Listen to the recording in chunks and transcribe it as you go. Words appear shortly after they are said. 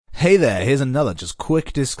Hey there, here's another just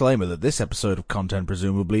quick disclaimer that this episode of Content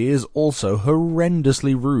Presumably is also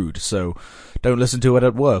horrendously rude, so don't listen to it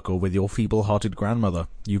at work or with your feeble-hearted grandmother.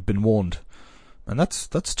 You've been warned. And that's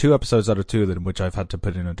 2 episodes out of 2 in which I've had to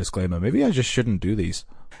put in a disclaimer. Maybe I just shouldn't do these.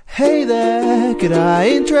 Hey there, could I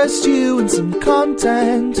interest you in some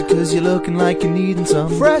content? Because you're looking like you're needing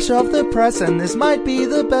some fresh off the press, and this might be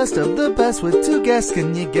the best of the best with 2 guests.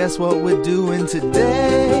 Can you guess what we're doing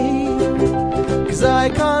today? Cause I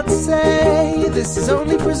can't say, this is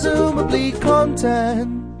only presumably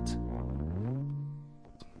content.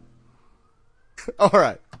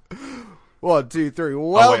 Alright. 1, 2, 3.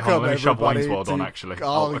 Welcome, hold on, let me shove everybody. Wayne's World on, actually.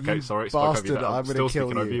 Oh, okay, you sorry. bastard, Spoke over you. I'm Still gonna kill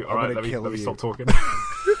speaking over you. I'm Alright, gonna let me you. stop talking.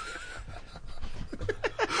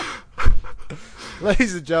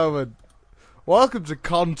 Ladies and gentlemen, welcome to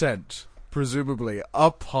Content, presumably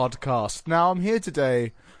a podcast. Now, I'm here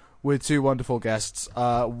today with 2 wonderful guests.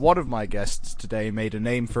 One of my guests today made a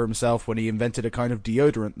name for himself when he invented a kind of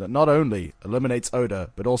deodorant that not only eliminates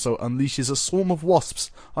odor, but also unleashes a swarm of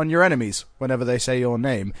wasps on your enemies whenever they say your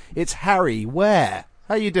name. It's Harry Ware.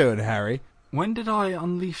 How you doing, Harry? When did I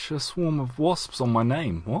unleash a swarm of wasps on my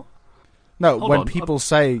name? What? No, Hold when on, people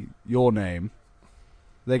say your name,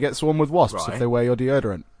 they get swarmed with wasps Right. if they wear your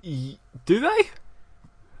deodorant. Do they?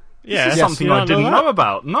 Yeah, This is Yes, something you I don't know didn't that? know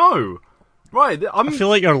about. No. Right, I feel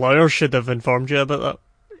like your lawyer should have informed you about that.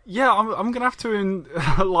 yeah, I'm gonna have to,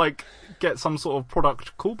 get some sort of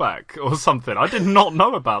product callback or something. I did not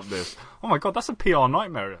know about this. Oh my god, that's a PR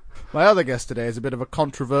nightmare. My other guest today is a bit of a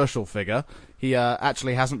controversial figure. He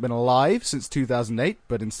actually hasn't been alive since 2008,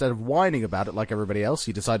 but instead of whining about it like everybody else,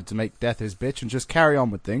 he decided to make death his bitch and just carry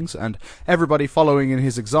on with things, and everybody following in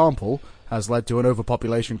his example has led to an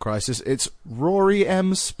overpopulation crisis. It's Rory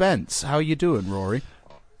M. Spence. How you doing, Rory?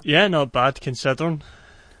 Yeah, not bad considering.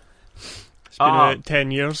 It's been about 10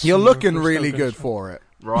 years. You're and looking we're really still good going for it.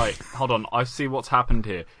 Right, hold on. I see what's happened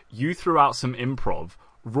here. You threw out some improv.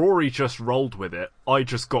 Rory just rolled with it. I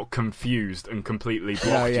just got confused and completely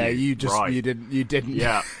blocked Yeah, you just Right. you didn't.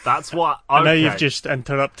 Yeah, that's what. And now okay. you've just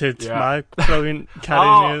interrupted Yeah. my brilliant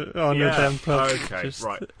carrying on yeah. with improv. Okay, just,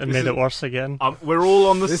 right. And This made is- it worse again. We're all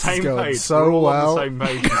on the This is same going page. so We're all well. on the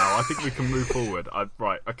same page now. I think we can move forward.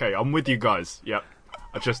 Right, okay, I'm with you guys. Yep.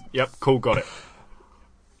 Cool, got it.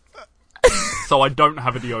 So I don't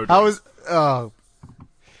have a deodorant. How was? Oh,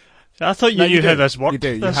 I thought you No, knew you how do. this worked. You do.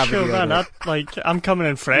 You This have a show, man. deodorant. I'm coming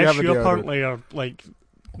in You fresh. have a You deodorant. apparently are like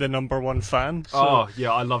the #1 fan. So. Oh,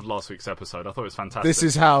 yeah, I loved last week's episode. I thought it was fantastic. this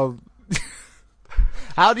is how.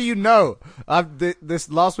 How do you know? This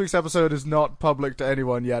last week's episode is not public to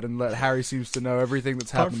anyone yet, and Harry seems to know everything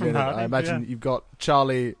that's Apart happened from in it. Harry, I imagine yeah. you've got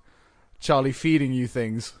Charlie feeding you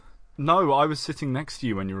things. No, I was sitting next to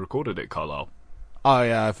you when you recorded it, Carlisle. Oh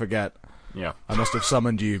yeah, I forget. Yeah. I must have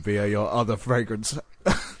summoned you via your other fragrance.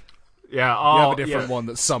 Yeah, You have a different one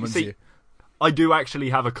that summons See, you. I do actually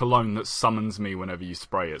have a cologne that summons me whenever you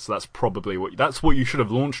spray it, so that's probably that's what you should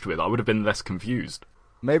have launched with. I would have been less confused.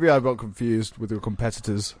 Maybe I got confused with your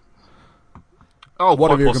competitors. Oh, One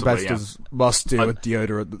quite of your possibly, competitors must do a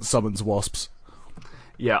deodorant that summons wasps.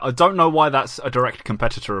 Yeah, I don't know why that's a direct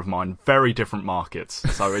competitor of mine. Very different markets,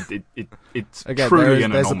 so it's Again, truly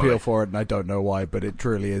an there's anomaly. appeal for it, and I don't know why, but it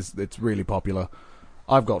truly is. It's really popular.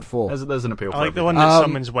 I've got 4. There's an appeal for I like the everything. one that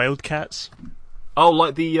summons wildcats. Oh,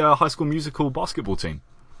 like the High School Musical basketball team.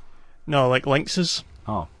 No, like lynxes.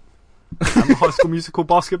 Oh, and the High School Musical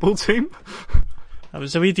basketball team. That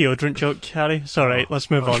was a wee deodorant joke, Harry. It's alright,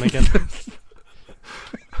 let's move on again.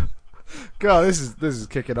 God, this is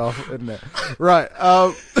kicking off, isn't it? Right,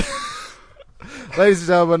 ladies and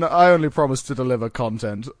gentlemen, I only promise to deliver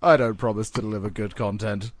content. I don't promise to deliver good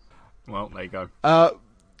content. Well, there you go.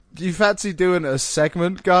 Do you fancy doing a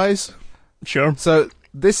segment, guys? Sure. So,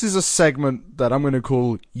 this is a segment that I'm going to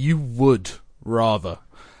call You Would Rather.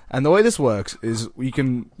 And the way this works is you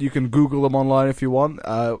can Google them online if you want,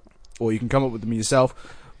 or you can come up with them yourself.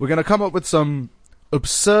 We're going to come up with some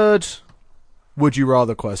absurd would you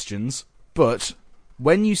rather questions, but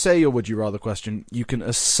when you say your would you rather question, you can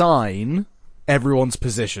assign everyone's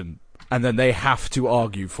position, and then they have to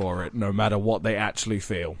argue for it, no matter what they actually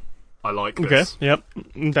feel. I like Okay, this. yep.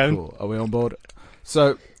 I'm down. Cool. Are we on board?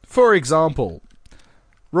 So, for example,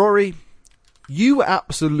 Rory, you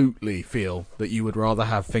absolutely feel that you would rather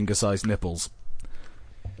have finger-sized nipples.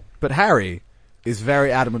 But Harry is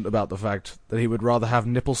very adamant about the fact that he would rather have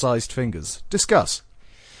nipple-sized fingers. Discuss.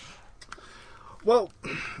 Well,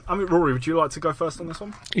 I mean, Rory, would you like to go first on this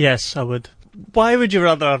one? Yes, I would. Why would you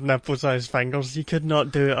rather have nipple-sized fingers? You could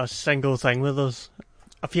not do a single thing with us.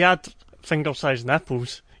 If you had finger-sized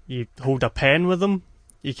nipples, you hold a pen with them.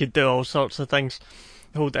 You could do all sorts of things.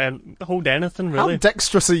 hold anything How really.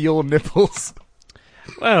 dexterous are your nipples?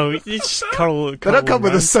 Well, you just curl. They don't come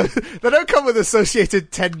with around. they don't come with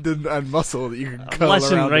associated tendon and muscle that you can curl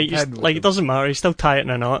Listen, around right? the pen with Like it them. doesn't matter. You still tie it in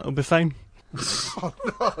a knot. It'll be fine.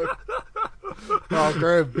 Oh,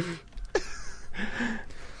 grim.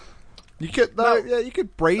 You could, you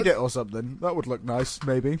could braid it or something. That would look nice,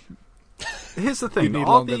 maybe. Here's the You thing: need are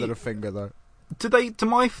longer than the, a finger, though. do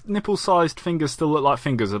my nipple-sized fingers still look like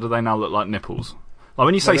fingers, or do they now look like nipples? Like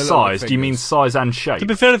when you say they look like size, do you mean fingers. size and shape? To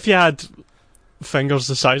be fair, if you had fingers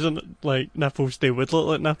the size of like nipples, they would look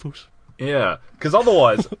like nipples. Yeah, because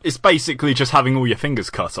otherwise, it's basically just having all your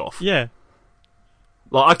fingers cut off. Yeah.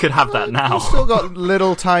 Like I could have that now. You've still got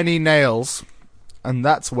little tiny nails, and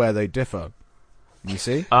that's where they differ. You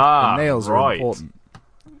see? Ah, the nails are right. important.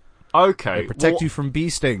 Okay, They protect well, you from bee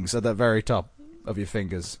stings at the very top of your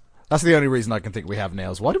fingers. That's the only reason I can think we have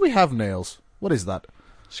nails. Why do we have nails? What is that?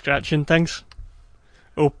 Scratching things.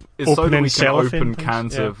 It's so that Opening we can cellophane open things.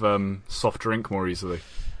 cans Yeah. of soft drink more easily.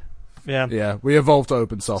 Yeah. Yeah, we evolved to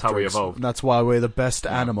open soft That's how we drinks. evolved. And that's why we're the best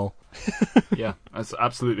animal. Yeah, that's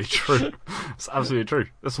absolutely true. It's absolutely true.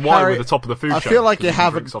 That's why Harry, we're the top of the food I chain. feel like 'cause you we can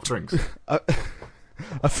haven't- drink soft drinks.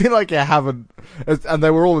 I feel like you haven't, and they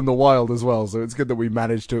were all in the wild as well, so it's good that we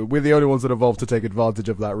managed to. We're the only ones that evolved to take advantage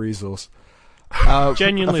of that resource.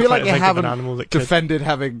 Genuinely, I feel try like to you think of an haven't animal that could. defended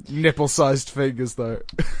having nipple-sized fingers, though.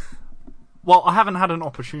 Well, I haven't had an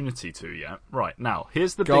opportunity to yet. Right, now,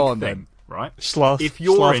 here's the Go big on, thing, then. right? Sloth. If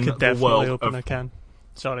you're Sloth in could the definitely world open of- a can.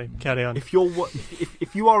 Sorry, carry on. If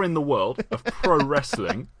you are in the world of pro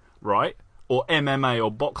wrestling, right, or MMA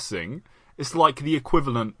or boxing, it's like the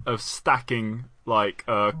equivalent of stacking like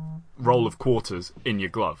a roll of quarters in your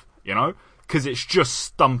glove, you know? Because it's just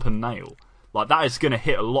stump and nail. Like that is going to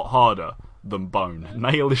hit a lot harder than bone.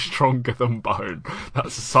 Nail is stronger than bone.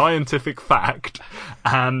 That's a scientific fact,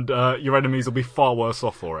 and your enemies will be far worse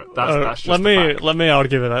off for it. That's just a fact. let me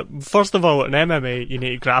argue with that. First of all, in MMA, you need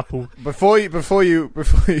to grapple. Before you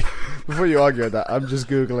argue that, I'm just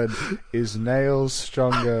googling: is nails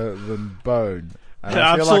stronger than bone? And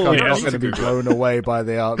I feel like Absolutely. I'm Yeah, not you going to be need to blown away by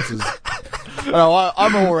the answers. No,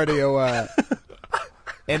 I'm already aware.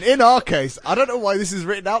 And in our case, I don't know why this is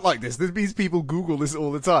written out like this. This means people Google this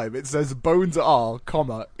all the time. It says bones are,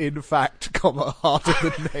 comma, in fact, comma, harder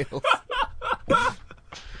than nails.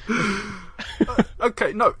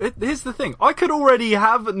 Okay, no, here's the thing. I could already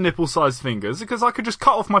have nipple-sized fingers because I could just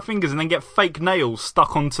cut off my fingers and then get fake nails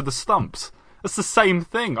stuck onto the stumps. That's the same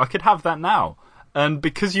thing. I could have that now. And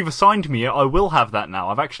because you've assigned me it, I will have that now.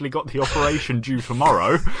 I've actually got the operation due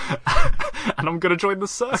tomorrow. And I'm going to join the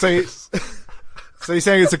circus. So you're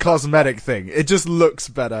saying it's a cosmetic thing? It just looks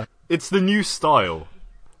better, It's the new style.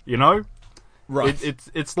 You know? right?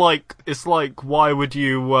 It's like why would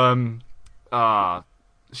you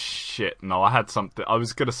shit, no, I had something. I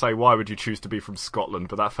was going to say, why would you choose to be from Scotland,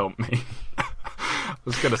 but that felt mean. I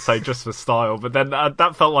was going to say just for style, but then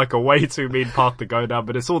that felt like a way too mean path to go down,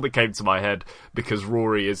 but it's all that came to my head, because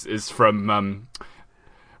Rory is from,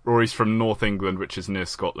 Rory's from North England, which is near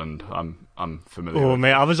Scotland. I'm familiar Oh with.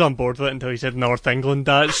 mate, I was on board with it until he said North England.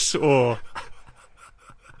 That's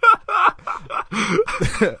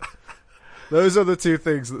Those are the two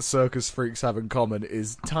things that circus freaks have in common: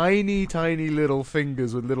 is tiny, tiny little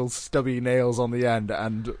fingers with little stubby nails on the end,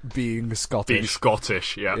 and being Scottish. Being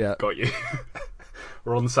Scottish, Yeah. Got you.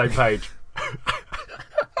 We're on the same page.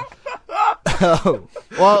 Oh,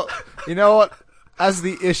 well, you know what? As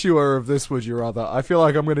the issuer of this Would You Rather, I feel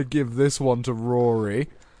like I'm going to give this one to Rory.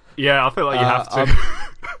 Yeah, I feel like you have to.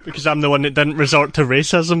 because I'm the one that didn't resort to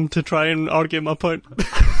racism to try and argue my point.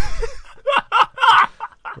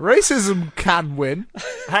 Racism can win.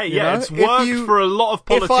 Hey, You yeah, know, it's if worked you- for a lot of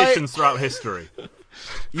if I- politicians throughout history.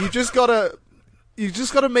 You just gotta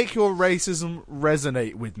make your racism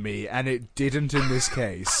resonate with me, and it didn't in this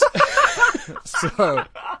case. So,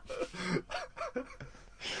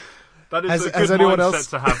 That is Has- a has good anyone mindset else-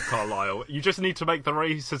 to have, Carlisle. You just need to make the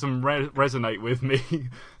racism resonate with me.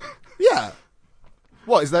 yeah.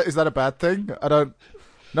 What is that a bad thing? I don't.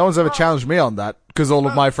 No one's ever challenged me on that because all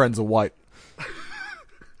of my friends are white.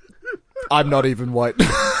 I'm not even white.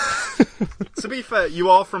 To be fair, you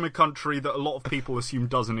are from a country that a lot of people assume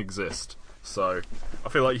doesn't exist. So, I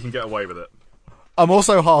feel like you can get away with it. I'm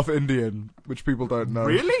also half Indian, which people don't know.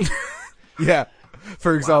 Really? Yeah.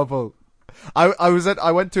 For example, I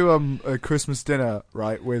went to a Christmas dinner,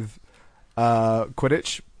 right, with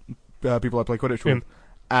Quidditch, people I play Quidditch with,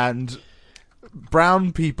 and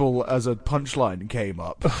brown people as a punchline came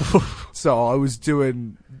up. So I was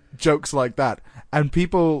doing jokes like that, and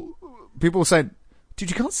people were saying, "Dude,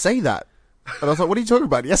 you can't say that. And I was like, what are you talking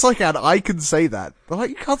about? Yes, I can. I can say that. They're like,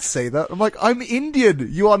 you can't say that. I'm like, I'm Indian.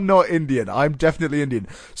 You are not Indian. I'm definitely Indian.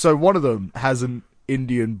 So one of them has an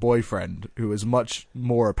Indian boyfriend who is much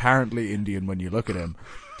more apparently Indian when you look at him.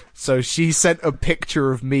 So she sent a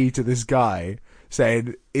picture of me to this guy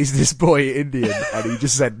saying, is this boy Indian? And he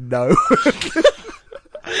just said no.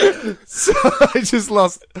 So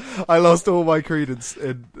I lost all my credence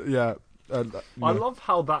in, yeah. I love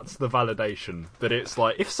how that's the validation, that it's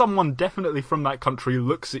like, if someone definitely from that country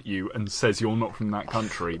looks at you and says you're not from that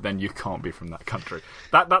country, then you can't be from that country.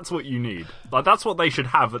 That's what you need. Like, that's what they should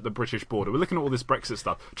have at the British border. We're looking at all this Brexit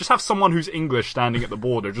stuff. Just have someone who's English standing at the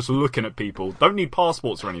border, just looking at people. Don't need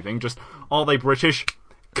passports or anything, just, are they British?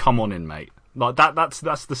 Come on in, mate. Like, that's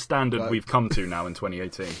the standard we've come to now in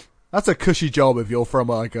 2018. That's a cushy job if you're from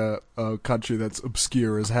like a country that's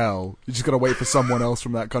obscure as hell. You just gotta wait for someone else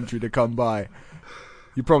from that country to come by.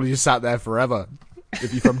 You probably just sat there forever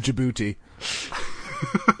if you're from Djibouti.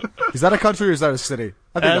 Is that a country or is that a city?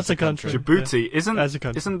 I think that's a country. Djibouti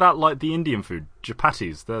isn't that like the Indian food?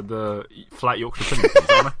 Chapatis, the flat Yorkshire pudding things,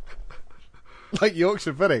 aren't they? Like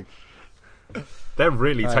Yorkshire pudding. They're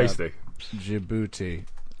really tasty. Djibouti.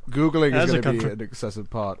 Googling is going to be an excessive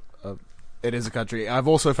part of. It is a country. I've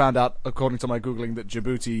also found out, according to my Googling, that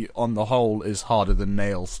Djibouti, on the whole, is harder than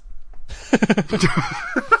nails.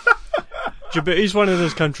 Djibouti's one of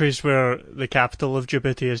those countries where the capital of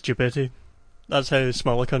Djibouti is Djibouti. That's how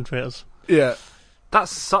small a country is. Yeah.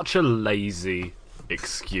 That's such a lazy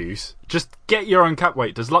excuse. Just get your own cap.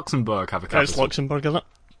 Wait, does Luxembourg have a capital? It's Luxembourg, isn't it?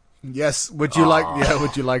 Yes. Would you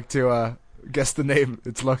like to guess the name?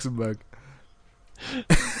 It's Luxembourg.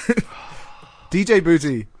 DJ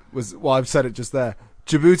Booty was, well, I've said it just there.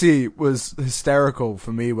 Djibouti was hysterical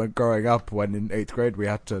for me when growing up, when in 8th grade we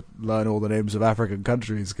had to learn all the names of African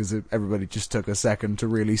countries because everybody just took a second to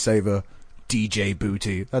really savor DJ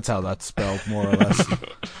Booty. That's how that's spelled, more or less.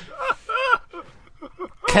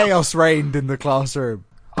 Chaos reigned in the classroom.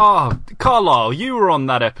 Carlisle, you were on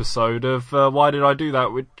that episode of Why Did I Do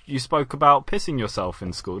That? Which you spoke about pissing yourself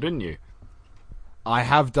in school, didn't you? I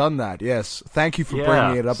have done that, yes. Thank you for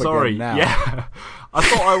bringing it up again now. Yeah, I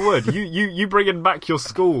thought I would. You bringing back your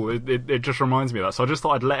school, it just reminds me of that. So I just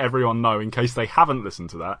thought I'd let everyone know, in case they haven't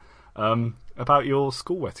listened to that, about your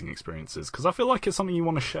school wetting experiences, because I feel like it's something you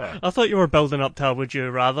want to share. I thought you were building up to a would you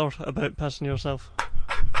rather about pissing yourself.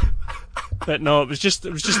 But no, it was just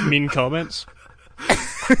mean comments.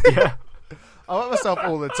 Yeah. I wet myself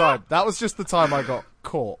all the time. That was just the time I got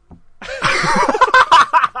caught.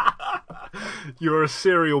 You're a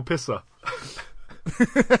serial pisser.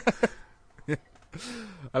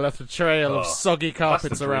 I left a trail of soggy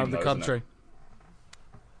carpets around the country.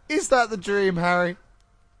 Is that the dream, Harry?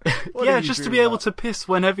 Yeah, just to be able to piss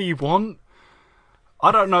whenever you want.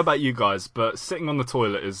 I don't know about you guys, but sitting on the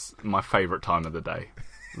toilet is my favourite time of the day.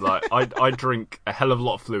 Like, I drink a hell of a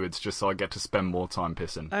lot of fluids just so I get to spend more time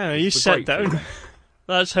pissing. I don't know, you sit down.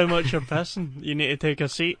 That's how much you're pissing. You need to take a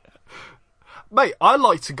seat. Mate, I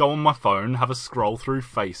like to go on my phone, have a scroll through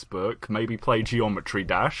Facebook, maybe play Geometry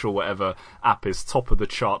Dash or whatever app is top of the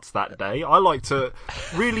charts that day. I like to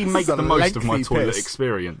really make the most of my toilet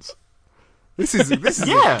experience. This is a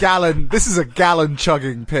gallon. This is a gallon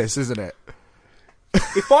chugging piss, isn't it?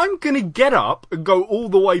 If I'm going to get up and go all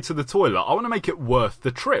the way to the toilet, I want to make it worth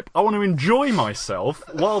the trip. I want to enjoy myself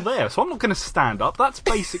while there. So I'm not going to stand up. That's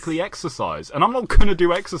basically exercise. And I'm not going to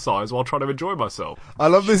do exercise while trying to enjoy myself. I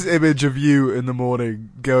love this image of you in the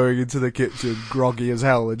morning going into the kitchen, groggy as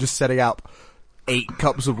hell, and just setting up 8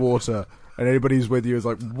 cups of water. And anybody who's with you is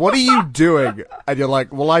like, what are you doing? And you're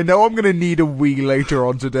like, well, I know I'm going to need a wee later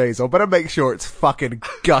on today, so I better make sure it's fucking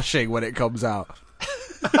gushing when it comes out.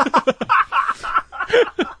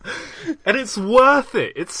 And it's worth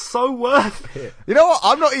it. It's so worth it. You know what?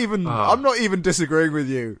 I'm not even disagreeing with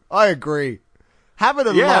you. I agree. Having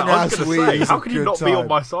a long ass wee is how can you not be on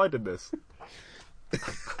my side in this?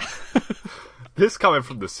 This coming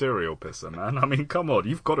from the serial pisser, man. I mean, come on,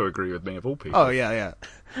 you've got to agree with me of all people. Oh yeah.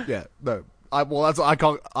 No,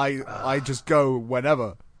 I just go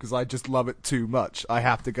whenever because I just love it too much. I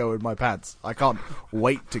have to go in my pants. I can't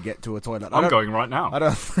wait to get to a toilet. I'm going right now. I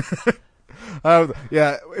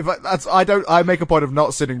don't. I make a point of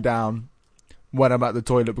not sitting down when I'm at the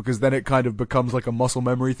toilet because then it kind of becomes like a muscle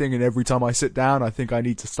memory thing, and every time I sit down, I think I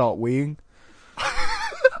need to start weeing.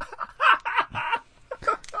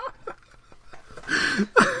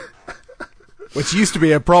 Which used to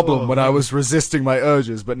be a problem when I was resisting my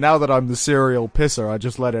urges, but now that I'm the serial pisser, I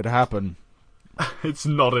just let it happen. It's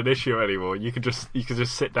not an issue anymore. You could just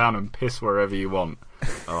sit down and piss wherever you want.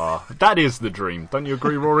 That is the dream. Don't you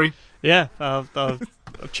agree, Rory? Yeah, I've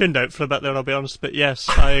I've tuned out for a bit there, I'll be honest, but yes,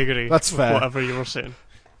 I agree. That's with fair. whatever you were saying.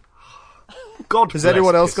 God Has bless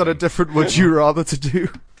anyone else got a kissing. different would you rather to do?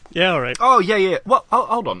 Yeah, alright. Oh, yeah. Well,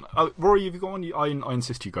 hold on. Rory, have you got one? I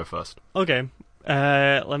insist you go first. Okay.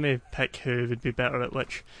 Let me pick who would be better at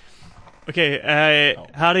which. Okay,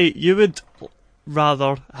 Harry, you would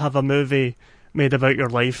rather have a movie made about your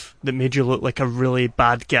life that made you look like a really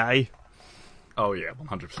bad guy. Oh, yeah,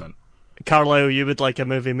 100%. Carlisle, you would like a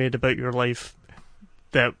movie made about your life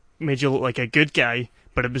that made you look like a good guy,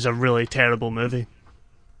 but it was a really terrible movie.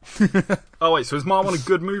 Oh, wait, so is my one a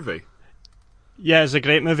good movie? Yeah, it's a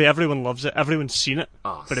great movie. Everyone loves it. Everyone's seen it,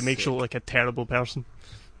 Oh, but it makes you sick. look like a terrible person.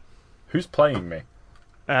 Who's playing me?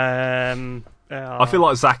 I feel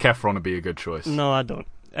like Zac Efron would be a good choice. No, I don't.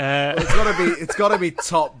 It's gotta be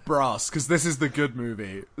top brass because this is the good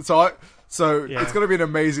movie. So Yeah. it's gonna be an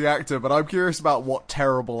amazing actor, but I'm curious about what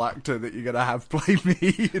terrible actor that you're gonna have play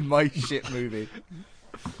me in my shit movie.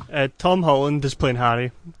 Tom Holland is playing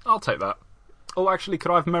Harry. I'll take that. Oh, actually,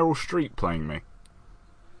 could I have Meryl Streep playing me?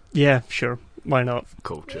 Yeah, sure. Why not?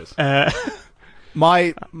 Cool, cheers.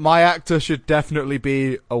 My actor should definitely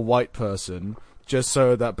be a white person, just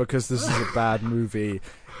so that because this is a bad movie,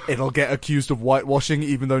 it'll get accused of whitewashing,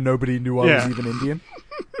 even though nobody knew I was Yeah. even Indian.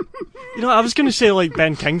 You know, I was going to say like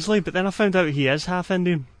Ben Kingsley, but then I found out he is half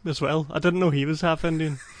Indian as well. I didn't know he was half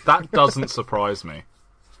Indian. That doesn't surprise me.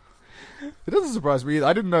 It doesn't surprise me either.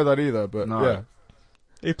 I didn't know that either, but No. yeah.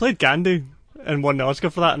 He played Gandhi and won the Oscar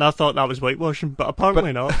for that, and I thought that was whitewashing, but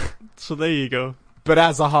apparently not. So there you go. But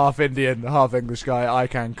as a half Indian, half English guy, I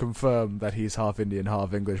can confirm that he's half Indian,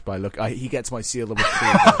 half English by look. He gets my seal of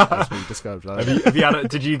approval, as we described. Have you had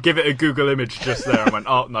did you give it a Google image just there and went,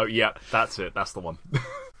 oh, no, yeah, that's it, that's the one.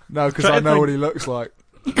 No, because Try I to know think- what he looks like.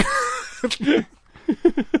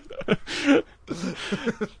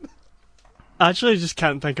 I actually just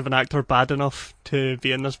can't think of an actor bad enough to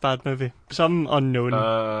be in this bad movie. Some unknown.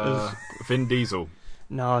 Vin Diesel.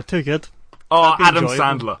 No, too good. Oh, That'd be Adam enjoyable.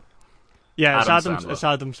 Sandler. Yeah, Adam Sandler. it's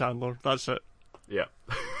Adam Sandler. That's it. Yeah.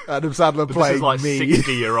 Adam Sandler This playing is like me.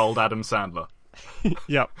 60-year-old Adam Sandler.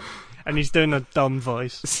 Yep. And he's doing a dumb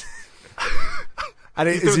voice. And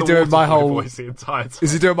He's is he the doing my Waterboy whole? voice the entire time.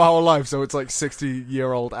 Is he doing my whole life? So it's like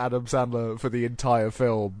 60-year-old Adam Sandler for the entire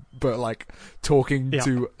film, but like talking Yeah.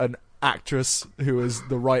 to an actress who is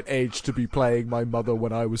the right age to be playing my mother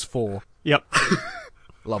when I was 4. Yep.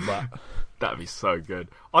 Love that. That'd be so good.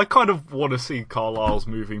 I kind of want to see Carlisle's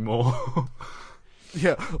movie more.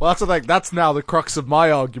 Yeah, well, that's the thing. That's now the crux of my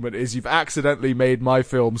argument: is you've accidentally made my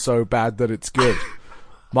film so bad that it's good.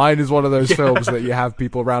 Mine is one of those films that you have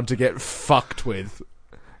people around to get fucked with,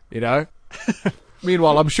 you know.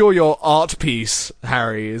 Meanwhile, I'm sure your art piece,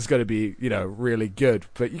 Harry, is going to be, really good.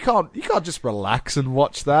 But you can't just relax and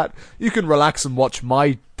watch that. You can relax and watch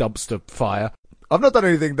my dumpster fire. I've not done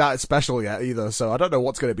anything that special yet either, so I don't know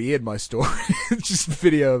what's going to be in my story. It's just a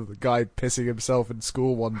video of the guy pissing himself in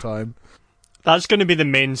school one time. That's going to be the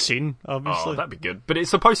main scene, obviously. Oh, that'd be good. But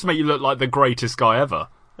it's supposed to make you look like the greatest guy ever.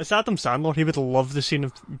 It's Adam Sandler. He would love the scene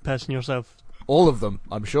of pissing yourself. All of them,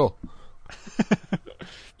 I'm sure.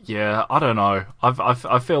 Yeah, I don't know.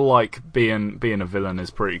 I feel like being a villain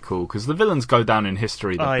is pretty cool because the villains go down in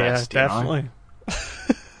history the best. Yeah, you know? definitely.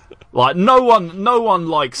 Like no one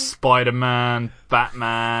likes Spider-Man,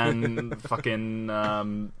 Batman, fucking.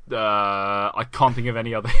 I can't think of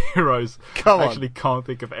any other heroes. Come on. Actually, can't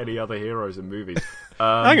think of any other heroes in movies.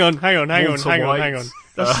 Hang on. Walter White.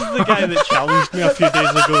 This is the guy that challenged me a few days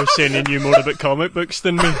ago saying he knew more about comic books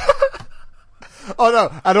than me. Oh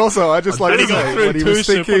no! And also, I just like And to he got say through when he two was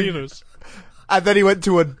thinking, superheroes. and then he went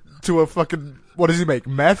to a fucking what does he make?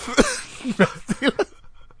 Meth.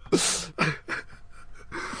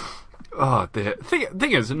 Oh dear.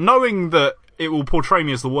 Thing is, knowing that it will portray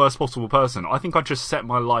me as the worst possible person, I think I'd just set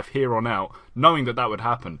my life here on out, knowing that would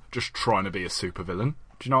happen, just trying to be a supervillain.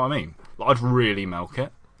 Do you know what I mean? Like, I'd really milk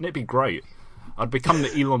it, and it'd be great. I'd become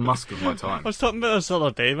the Elon Musk of my time. I was talking about this the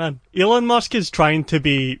other day, man. Elon Musk is trying to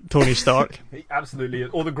be Tony Stark. He absolutely is.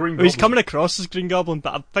 Or the Green Well, he's Goblin. coming across as Green Goblin,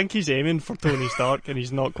 but I think he's aiming for Tony Stark, and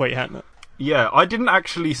he's not quite hitting it. Yeah, I didn't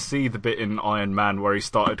actually see the bit in Iron Man where he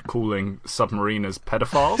started calling submariners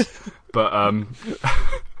pedophiles, but I'm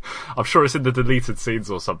sure it's in the deleted scenes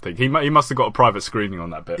or something. He must have got a private screening on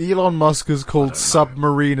that bit. Elon Musk has called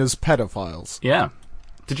submariners pedophiles. Yeah.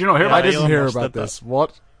 Did you not hear Yeah, I about it? didn't Elon hear Musk about did that. this.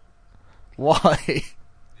 What? Why?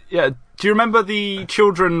 Yeah. Do you remember the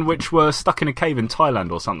children which were stuck in a cave in Thailand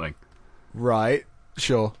or something? Right.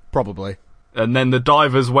 Sure. Probably. And then the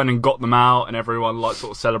divers went and got them out, and everyone like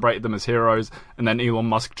sort of celebrated them as heroes. And then Elon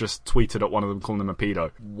Musk just tweeted at one of them, calling them a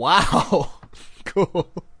pedo. Wow.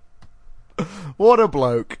 Cool. What a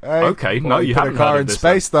bloke. Eh? Okay, no, you put haven't a car heard of in this,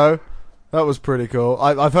 space, though. That was pretty cool.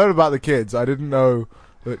 I've heard about the kids. I didn't know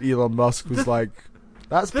that Elon Musk was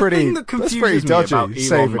that's The pretty. thing that That's confuses pretty me dodgy. about Elon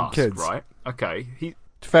Saving Musk, kids. right? Okay,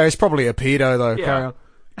 Fair. He's probably a pedo, though. Yeah. Carry on.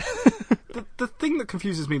 the thing that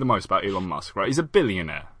confuses me the most about Elon Musk, right? He's a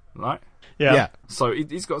billionaire, right? Yeah. So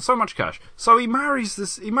he's got so much cash. So he marries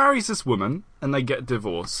this woman, and they get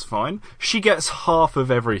divorced. Fine. She gets half of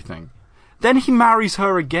everything. Then he marries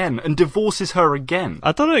her again and divorces her again,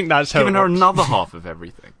 I don't think that's how giving it her works. another half of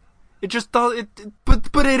everything. It just does.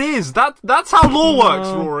 But it is that's how law works,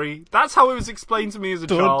 Rory. That's how it was explained to me as a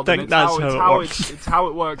Don't child. think And that's how it works. It's how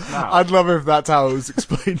it works now. I'd love if that's how it was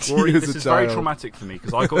explained to Rory, you as this a is very child. traumatic for me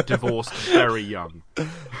because I got divorced very young.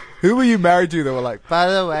 Who were you married to that were like, by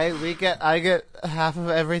the way, I get half of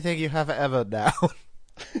everything you have ever now?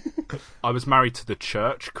 I was married to the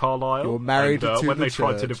church, Carlisle. You were married and, to when the they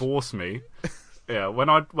tried to church. divorce me. Yeah,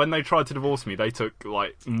 when they tried to divorce me, they took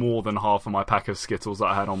more than half of my pack of Skittles that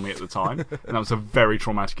I had on me at the time, and that was a very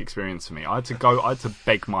traumatic experience for me. I had to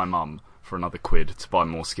beg my mum for another £1 to buy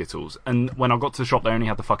more Skittles, and when I got to the shop, they only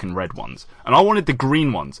had the fucking red ones, and I wanted the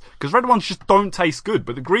green ones because red ones just don't taste good,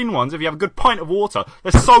 but the green ones, if you have a good pint of water,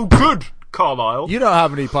 they're so good. Carlisle. You don't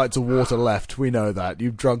have any pints of water left. We know that.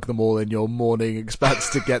 You've drunk them all in your morning expanse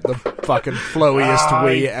to get the fucking flowiest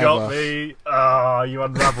wee you ever. got me. You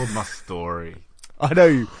unravelled my story. I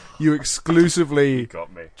know you exclusively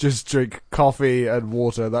Got me. just drink coffee and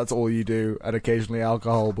water. That's all you do, and occasionally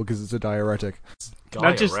alcohol because it's a diuretic. Can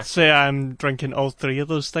I just say I'm drinking all three of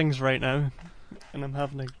those things right now, and I'm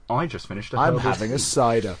having a... I just finished a I'm herbal having a tea.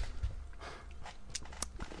 cider.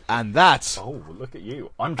 And that, Oh, look at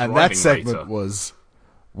you. I'm and driving that segment later. was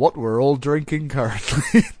what we're all drinking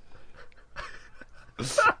currently.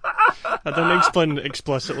 I don't explain it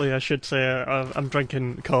explicitly. I should say I'm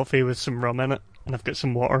drinking coffee with some rum in it, and I've got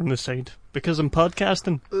some water on the side. Because I'm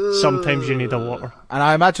podcasting, sometimes you need a water. And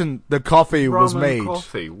I imagine the coffee was Rum and made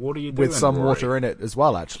coffee. What are you doing, with some Rory? water in it as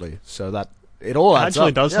well, actually. So that it all It adds actually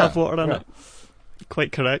up. does Yeah. have water in Yeah. it.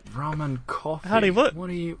 Quite correct. Rum and coffee. Harry, what- What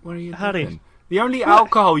are you Harry. doing? The only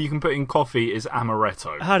alcohol you can put in coffee is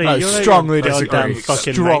amaretto. Harry, No, you're out of strongly your goddamn disagree.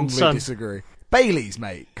 fucking Strongly mind, son. disagree. Bailey's,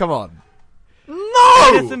 mate. Come on.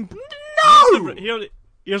 No! Anything-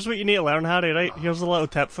 Here's what you need to learn, Harry, right? Here's a little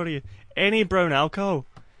tip for you. Any brown alcohol,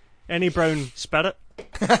 any brown spirit,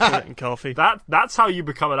 put it in coffee. That's how you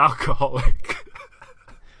become an alcoholic.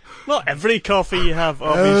 Not every coffee you have,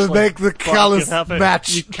 obviously. make the but you colours can have it.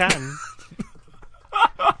 match. You can.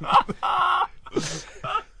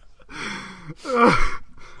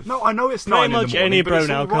 No, I know it's Pretty 9 in the much morning, any but it's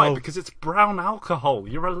brown all right alcohol. because it's brown alcohol.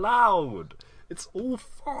 You're allowed. It's all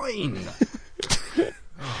fine.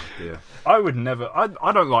 Oh dear. I would never. I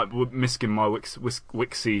don't like misking my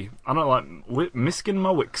wixie. I don't like misking my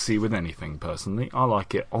wixie with anything personally. I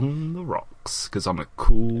like it on the rocks because I'm a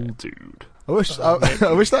cool dude. I wish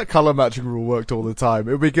I wish that colour matching rule worked all the time.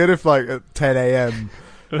 It would be good if, like, at 10 a.m.,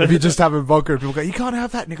 if you just have a vodka and people go, you can't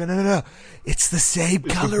have that. And you go, no. It's the same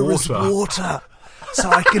colour as water. water. So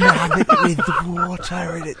I can have it with water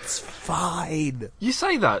and it's fine. You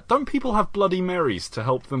say that. Don't people have Bloody Marys to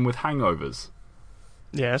help them with hangovers?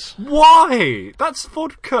 Yes. Why? That's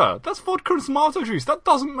vodka. That's vodka and tomato juice. That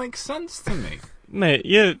doesn't make sense to me. Mate,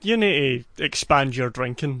 you need to expand your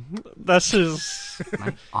drinking. This is...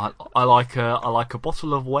 I like a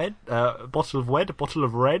bottle of a bottle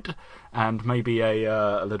of red, and maybe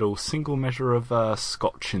a little single measure of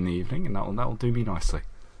scotch in the evening, and that'll do me nicely.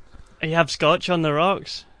 You have scotch on the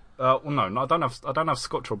rocks? Well, no, I don't have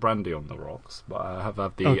scotch or brandy on the rocks, but I have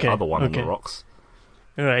the Okay, other one on okay. the rocks.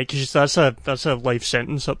 Alright, because that's a life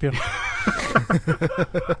sentence up here.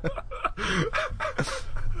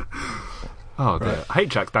 Oh dear. I hate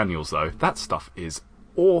Jack Daniels though. That stuff is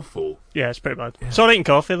awful. Yeah, it's pretty bad. It's alright in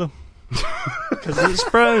coffee, though. Because it's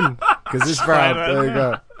brown. Because it's brown. There you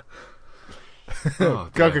go. Oh,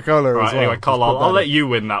 dear. Coca-Cola Right, as well. anyway, Just Carl, put I'll that let in. you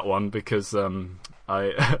win that one because I.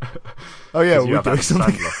 Oh yeah, 'cause you we're have doing Adam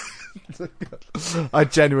something. Sandler. I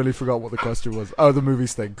genuinely forgot what the question was. Oh, the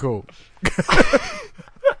movies thing. Cool.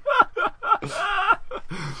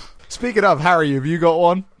 Speaking of, Harry, have you got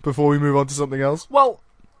one before we move on to something else? Well,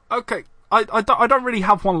 okay. I don't really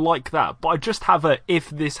have one like that, but I just have a if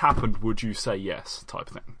this happened, would you say yes type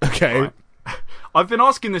thing. Okay. Right? I've been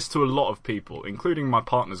asking this to a lot of people, including my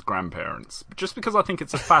partner's grandparents, just because I think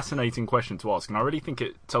it's a fascinating question to ask, and I really think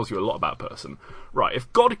it tells you a lot about a person. Right,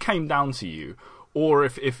 if God came down to you, or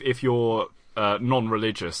if you're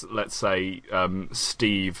non-religious, let's say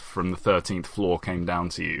Steve from the 13th floor came down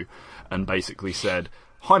to you and basically said,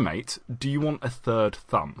 "Hi mate, do you want a third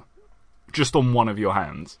thumb? Just on one of your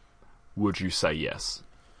hands." Would you say yes?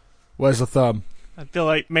 Where's the thumb? I'd be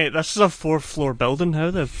like, mate, this is a 4th floor building. How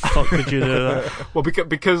the fuck could you do that? Well,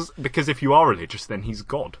 because if you are religious, then he's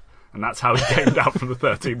God, and that's how he came down from the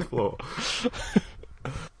 13th floor.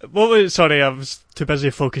 Sorry, I was too busy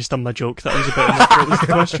focused on my joke. That was a bit inappropriate the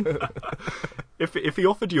question. If he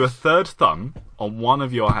offered you a 3rd thumb on one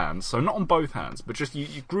of your hands, so not on both hands, but just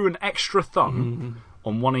you grew an extra thumb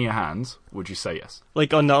on one of your hands, would you say yes?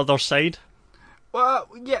 Like on the other side? Well,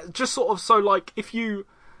 yeah, just sort of, so like, if you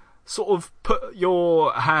sort of put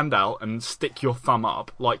your hand out and stick your thumb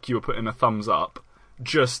up, like you were putting a thumbs up,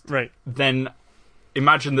 just right. Then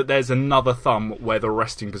imagine that there's another thumb where the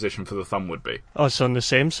resting position for the thumb would be. Oh, it's on the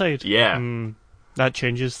same side? Yeah. That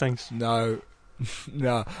changes things. No.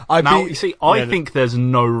 No. You see, I think there's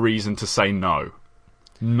no reason to say no.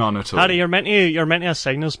 None at all. Harry, you're meant to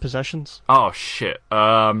assign those positions. Oh, shit.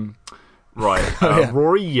 Right.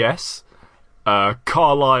 Rory, yes.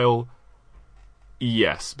 Carlisle,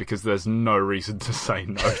 yes, because there's no reason to say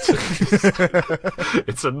no to this.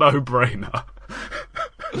 It's a no-brainer.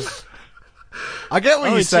 I get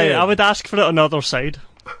what you're saying. I would ask for it on the other side.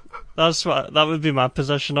 That would be my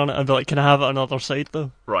position on it. I'd be like, can I have it on the other side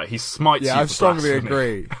though? Right, he smites you. Yeah, I for strongly blasphemy.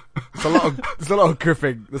 agree. There's a lot of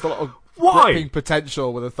gripping. There's a lot of Why? gripping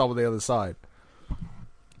potential with a thumb on the other side.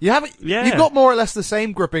 You've Yeah. got more or less the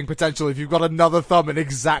same gripping potential if you've got another thumb in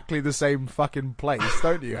exactly the same fucking place,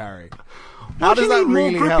 don't you, Harry? How does that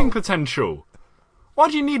really more gripping help? potential? Why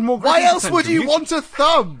do you need more gripping Why else potential? would you want a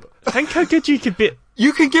thumb? Think how good you could be.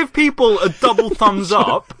 You can give people a double thumbs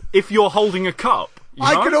up if you're holding a cup. You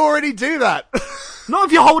I know? could already do that. Not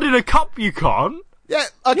if you're holding a cup, you can't. Yeah,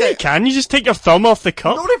 Yeah, okay. you can. You just take your thumb off the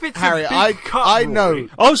cup. Not if it's Harry, a big cup. I know. Rory.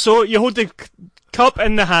 Also, you hold the cup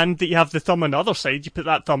in the hand that you have the thumb on the other side. You put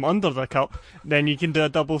that thumb under the cup. Then you can do a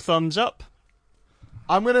double thumbs up.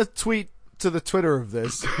 I'm going to tweet to the Twitter of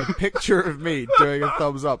this a picture of me doing a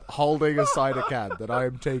thumbs up, holding a cider can that I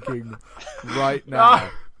am taking right now.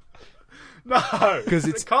 No, Because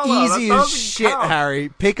it's Carlisle, that easy as doesn't shit, count. Harry.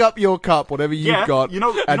 Pick up your cup, whatever you've got, you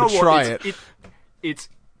know and what? try it.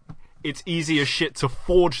 It's easy as shit to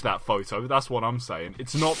forge that photo. That's what I'm saying.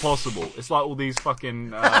 It's not possible. It's like all these fucking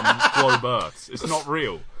globe Earths. It's not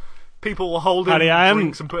real. People are holding Harry,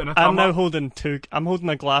 drinks and putting a I'm thumb now up. holding two. I'm holding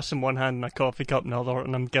a glass in one hand and a coffee cup in the other,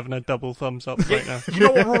 and I'm giving a double thumbs up right now. You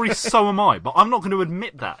know what, Rory? So am I, but I'm not going to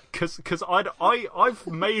admit that because I've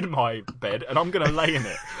made my bed and I'm going to lay in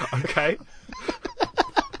it. Okay.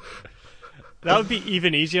 That would be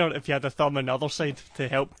even easier if you had a thumb on the other side to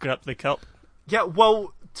help grip the cup. Yeah.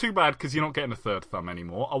 Well, too bad because you're not getting a third thumb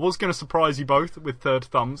anymore. I was going to surprise you both with third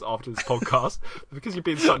thumbs after this podcast, but because you've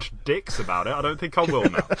been such dicks about it, I don't think I will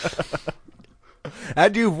now.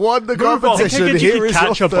 And you've won the Move on. competition. How good you Here could is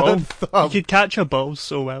catch your a ball. third thumb. You could catch a ball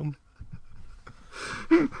so well.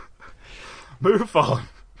 Move on.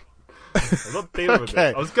 I'm not dealing with Okay.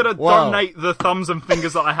 it. I was going to Wow. donate the thumbs and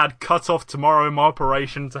fingers that I had cut off tomorrow in my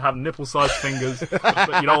operation to have nipple-sized fingers.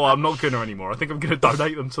 But you know what? I'm not going to anymore. I think I'm going to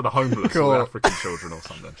donate them to the homeless Cool. or African children or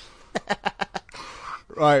something.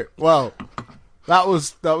 Right. Well, that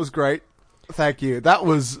was great. Thank you. That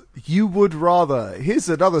was You Would Rather. Here's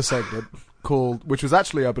another segment called, which was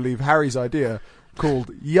actually, I believe, Harry's idea,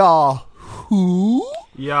 called Yahoo.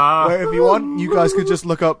 Yeah. Where if you want, you guys could just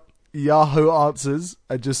look up Yahoo answers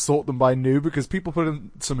and just sort them by new, because people put in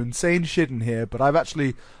some insane shit in here. But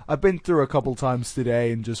I've been through a couple times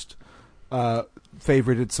today and just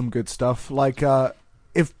favorited some good stuff. Like,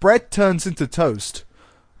 if bread turns into toast,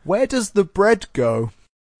 where does the bread go?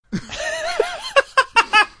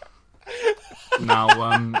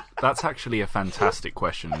 Now, that's actually a fantastic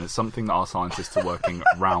question, and it's something that our scientists are working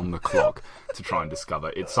round the clock to try and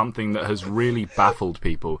discover. It's something that has really baffled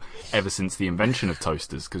people ever since the invention of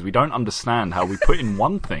toasters, because we don't understand how we put in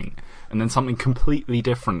one thing and then something completely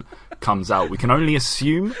different comes out. We can only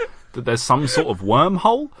assume that there's some sort of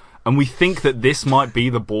wormhole, and we think that this might be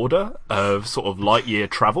the border of sort of light year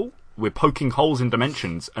travel. We're poking holes in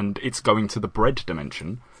dimensions, and it's going to the bread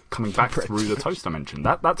dimension, coming back through the toast dimension.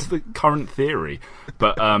 That's the current theory.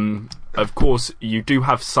 But, of course, you do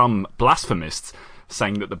have some blasphemists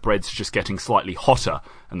saying that the bread's just getting slightly hotter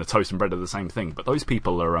and the toast and bread are the same thing. But those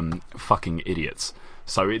people are fucking idiots.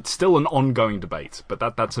 So it's still an ongoing debate. But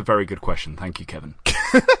that's a very good question. Thank you, Kevin.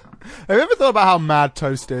 Have you ever thought about how mad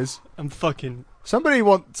toast is? I'm fucking. Somebody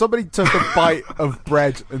took a bite of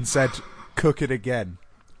bread and said, "Cook it again."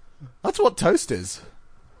 That's what toast is.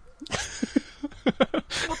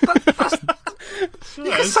 You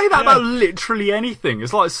can say that about literally anything.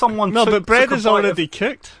 It's like someone No, took, but bread took a is bite already of,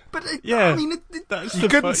 cooked. But Yeah. I mean, That's You the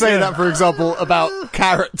couldn't fu- say yeah. that, for example, about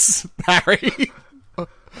carrots, Harry,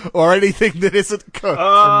 or anything that isn't cooked.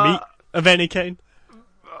 Or meat of any kind.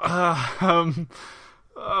 Do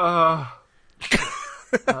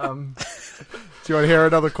you want to hear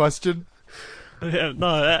another question? Yeah,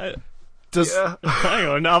 no, Does hang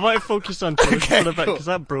on. I might focus on toast for a bit because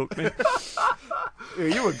that broke me. Yeah,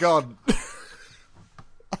 you were gone.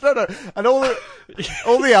 I don't know, and all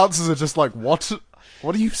the answers are just like, what?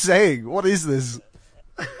 What are you saying? What is this?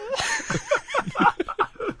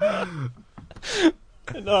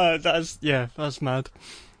 No, that's mad.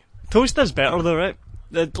 Toast is better though, right?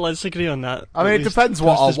 Let's agree on that. I mean, At it least depends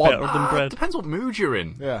what toast I is want. better than bread. Depends what mood you're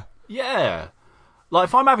in. Yeah. Yeah. Like,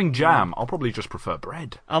 if I'm having jam, I'll probably just prefer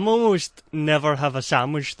bread. I'm almost never have a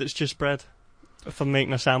sandwich that's just bread. If I'm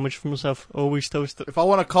making a sandwich for myself, always toast it. If I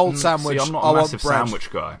want a cold sandwich, See, I'm not I a want massive bread. sandwich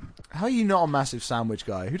guy. How are you not a massive sandwich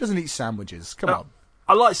guy? Who doesn't eat sandwiches? Come on.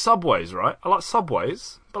 I like Subways, right? I like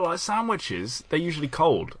Subways, but like sandwiches, they're usually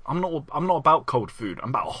cold. I'm not about cold food. I'm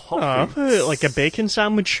about hot food. Like a bacon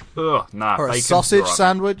sandwich. Ugh, nah. Or a bacon's sausage alright.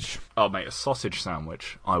 sandwich? Oh, mate, a sausage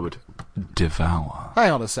sandwich I would devour.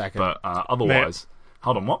 Hang on a second. But otherwise,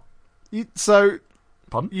 hold on, what? So,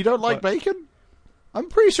 Pardon? you don't like What? bacon? I'm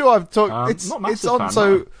pretty sure I've talked. It's not a massive on. fan,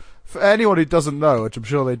 So, no. for anyone who doesn't know, which I'm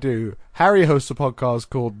sure they do, Harry hosts a podcast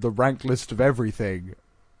called The Rank List of Everything,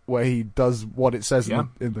 where he does what it says Yeah,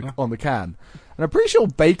 on the can. And I'm pretty sure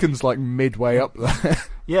bacon's like midway up there.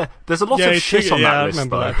 Yeah, there's a lot Yeah, of you shit took it- on yeah, that I list,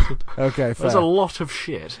 remember though. that episode. Okay, There's fair. a lot of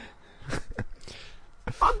shit.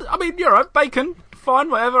 I mean, you're right, bacon, fine,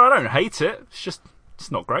 whatever. I don't hate it. It's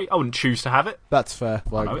not great. I wouldn't choose to have it. That's fair.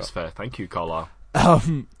 I know it's fair. Thank you, Carlisle.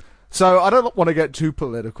 So I don't want to get too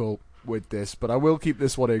political with this, but I will keep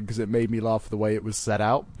this one in because it made me laugh the way it was set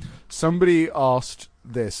out. Somebody asked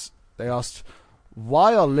this. They asked,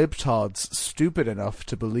 why are libtards stupid enough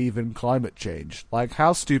to believe in climate change? Like,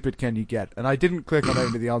 how stupid can you get? And I didn't click on any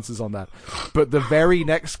of the answers on that. But the very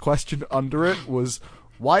next question under it was,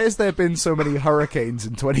 why has there been so many hurricanes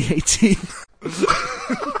in 2018?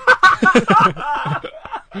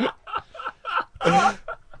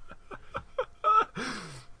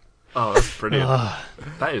 Oh, that's brilliant.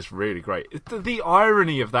 That is really great. The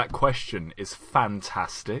irony of that question is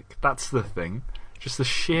fantastic. That's the thing. Just the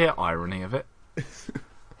sheer irony of it.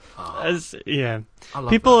 Yeah. I love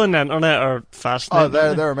People on the internet are fascinating.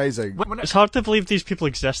 Oh, they're amazing. It's hard to believe these people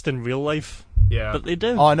exist in real life, Yeah. but they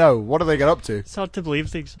do. Oh, I know. What do they get up to? It's hard to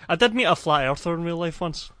believe these. I did meet a flat earther in real life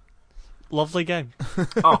once. Lovely guy.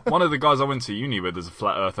 Oh, one of the guys I went to uni with is a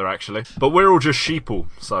flat earther, actually. But we're all just sheeple,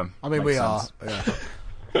 so. I mean, makes we sense. are. Yeah.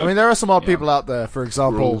 I mean, there are some odd people out there. For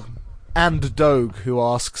example, And Dogue, who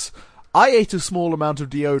asks, I ate a small amount of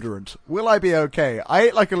deodorant. Will I be okay? I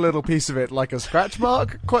ate like a little piece of it, like a scratch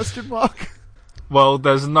mark? Question mark? Well,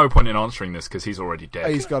 there's no point in answering this because he's already dead.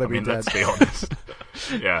 He's gotta be I mean, dead. let's be honest.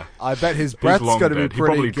 Yeah. I bet his He's breath's long going to be dead. He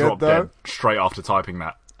probably pretty good, dropped though. dead straight after typing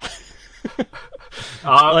that.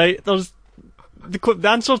 Like, there's the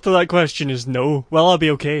answer to that question is no. Will I be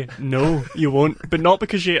okay? No, you won't. But not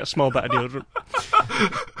because you ate a small bit of deodorant.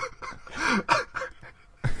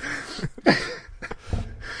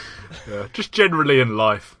 Yeah, just generally in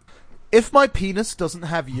life. If my penis doesn't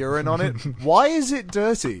have urine on it, why is it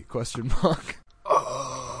dirty? Question mark.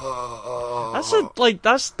 That's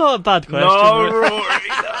not a bad question. No, right? Rory.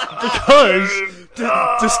 Because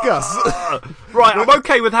Discuss. Right, I'm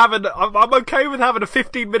okay with having a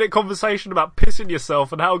 15-minute conversation about pissing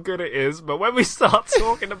yourself and how good it is, but when we start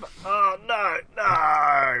talking about oh,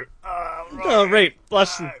 right,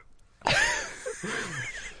 listen.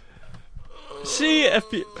 See if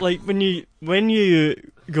you, like when you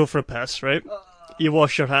go for a piss, right? You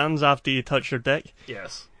wash your hands after you touch your dick,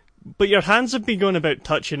 yes, but your hands have been going about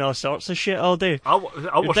touching all sorts of shit all day. I'll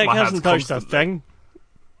Your wash dick my hands hasn't touched a constantly. thing.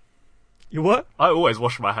 You what? I always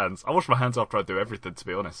wash my hands. I wash my hands after I do everything, to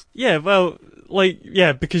be honest. Yeah, well,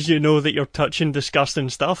 because you know that you're touching disgusting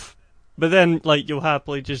stuff. But then, you'll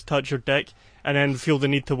happily just touch your dick and then feel the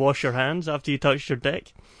need to wash your hands after you touched your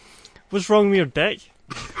dick. What's wrong with your dick?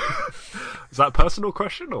 Is that a personal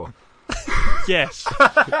question, or? Yes.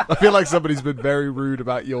 I feel like somebody's been very rude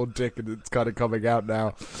about your dick and it's kind of coming out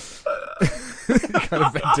now. Kind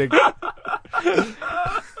of venting.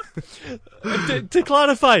 To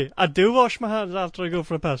clarify, I do wash my hands after I go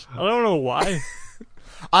for a piss. I don't know why.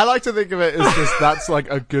 I like to think of it as just that's like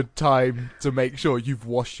a good time to make sure you've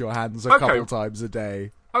washed your hands a couple times a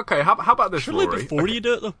day. Okay, how about this, Surely Rory? before you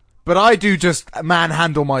do it, though. But I do just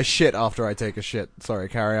manhandle my shit after I take a shit. Sorry,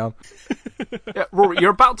 carry on. Yeah, Rory,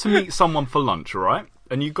 you're about to meet someone for lunch, alright?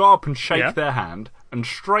 And you go up and shake their hand, and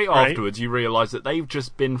straight Right. afterwards you realise that they've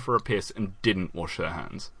just been for a piss and didn't wash their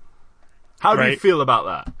hands. How do you Right. feel about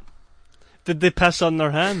that? Did they piss on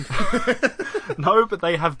their hand? No, but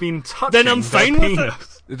they have been touching Then I'm their fine with it.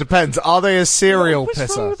 penis. It depends. Are they a serial What's wrong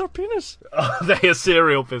pisser? with their penis? Are they a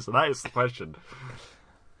serial pisser? That is the question.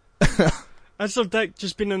 Has their dick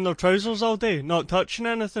just been in their trousers all day, not touching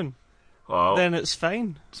anything? Well, Then it's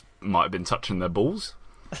fine. might have been touching their balls.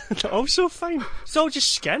 Also fine. It's all just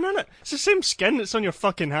skin in it. It's the same skin that's on your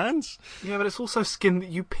fucking hands. Yeah, but it's also skin that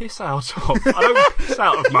you piss out of. I don't piss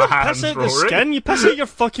out of my hands, Piss out Rory. the skin, you piss out your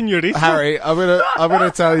fucking urethra. Harry, I'm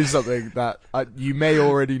gonna tell you something that you may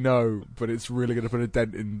already know, but it's really gonna put a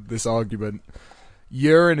dent in this argument.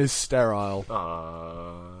 Urine is sterile.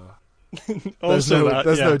 Also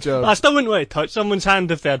there's no joke. I still wouldn't want to touch someone's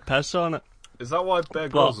hand if they had piss on it. Is that why Bear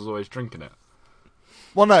Grylls was always drinking it?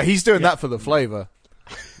 Well, no, he's doing that for the flavour.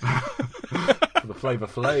 For the Flavor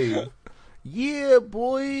Flav. Yeah,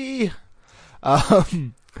 boy.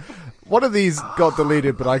 One of these got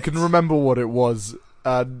deleted, but I can remember what it was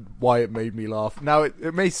and why it made me laugh. Now,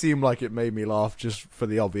 it may seem like it made me laugh just for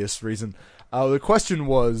the obvious reason. The question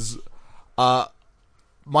was, my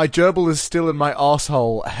gerbil is still in my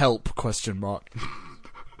arsehole, help, ?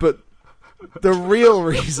 But the real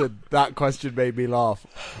reason that question made me laugh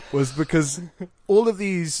was because all of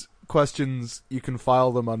these questions, you can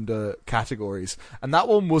file them under categories, and that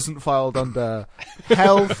one wasn't filed under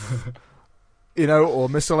health, or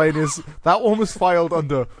miscellaneous. That one was filed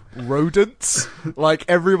under rodents. Like,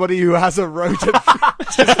 everybody who has a rodent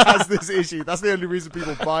just has this issue. That's the only reason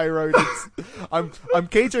people buy rodents. I'm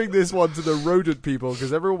catering this one to the rodent people,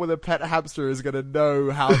 because everyone with a pet hamster is going to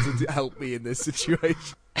know how to help me in this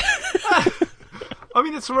situation. I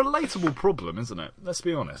mean, it's a relatable problem, isn't it? Let's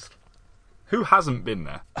be honest. Who hasn't been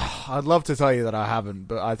there? I'd love to tell you that I haven't,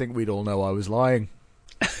 but I think we'd all know I was lying.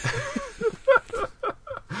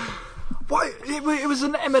 Why? It was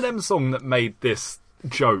an Eminem song that made this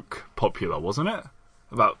joke popular, wasn't it?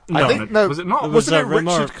 About I think no. Was it not? Wasn't it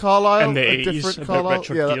rumor Richard Carlyle? in the a 80s different about Carlyle?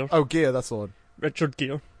 Richard Yeah, Gere. Gere, that's the one. Richard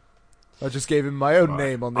Gere. I just gave him my own Right.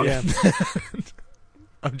 name on the Yeah. end.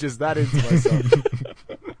 I'm just that into myself.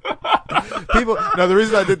 The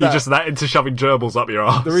reason I did that. You're just that into shoving gerbils up your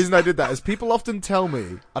arse. The reason I did that is people often tell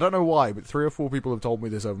me, I don't know why, but 3 or 4 people have told me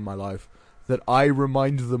this over my life, that I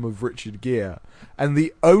remind them of Richard Gere. And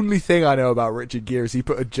the only thing I know about Richard Gere is he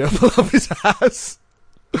put a gerbil up his ass.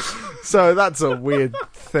 So that's a weird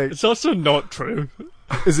thing. It's also not true.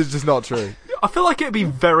 Is it just not true? I feel like it'd be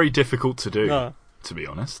very difficult to do, No. to be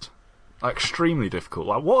honest. Like, extremely difficult.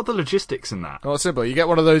 Like, what are the logistics in that? Well, it's simple. You get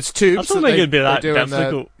one of those tubes I don't that think they it'd be that do in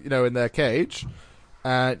their, difficult. in their cage.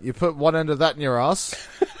 And you put one end of that in your ass.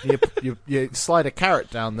 you slide a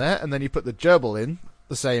carrot down there, and then you put the gerbil in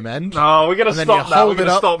the same end. No, we're going And to then you stop that. We're hold going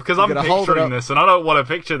it to up. stop because You're I'm gonna hold it picturing up. this and I don't want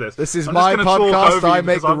to picture this. This is I'm my just gonna talk podcast, over I you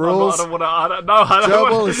make because the rules. I don't want to. I don't know.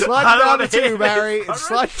 Gerbil is sliding down the tube, hear Harry. this. It's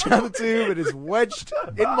sliding down the tube. It is wedged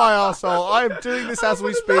in my arsehole. I am doing this as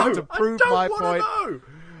we speak to prove my point. Know.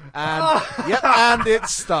 And and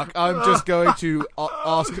it's stuck. I'm just going to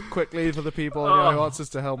ask quickly for the people who wants us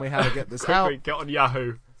to help me how to get this out Quickly, get on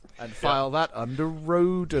Yahoo. and file that under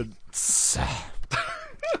rodents. I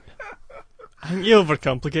think you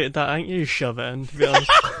overcomplicated that. I think you shove it in, to be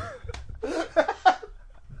honest.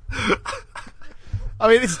 I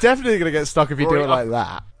mean, it's definitely going to get stuck if you do Rory, it like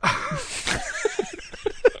that.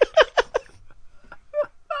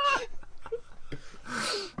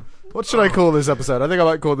 What should I call this episode? I think I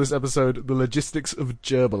might call this episode The Logistics of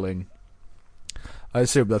Gerbiling. I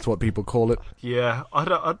assume that's what people call it. Yeah, I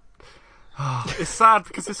don't. It's sad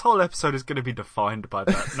because this whole episode is going to be defined by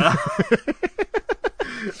that now.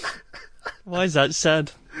 Why is that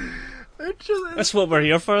sad? It's just, That's what we're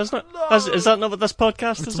here for, isn't it? No. Is that not what this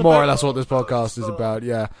podcast It's is more or about? less what this podcast is about,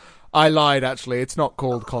 yeah. I lied, actually. It's not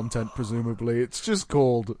called content, presumably. It's just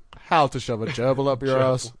called How to Shove a Gerbil Up Your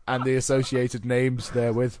Ass and the associated names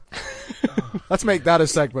therewith. Let's make that a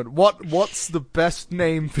segment. What's the best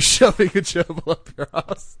name for shoving a gerbil up your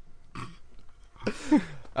ass?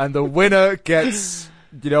 And the winner gets...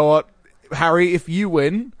 You know what? Harry, if you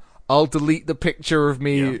win, I'll delete the picture of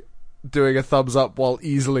me doing a thumbs up while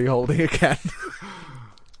easily holding a can.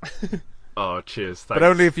 oh, cheers. Thanks. But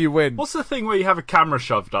only if you win. What's the thing where you have a camera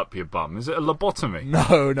shoved up your bum? Is it a lobotomy? No.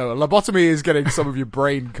 A lobotomy is getting some of your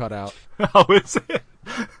brain cut out. Oh, is it?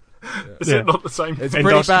 Is Yeah. it not the same? It's thing?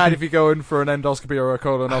 pretty Endoscopy. bad if you go in for an endoscopy or a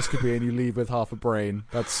colonoscopy and you leave with half a brain.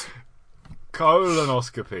 That's...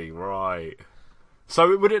 Colonoscopy, right.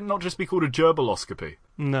 So would it not just be called a gerbiloscopy?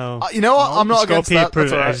 No. You know what? I'm not against that.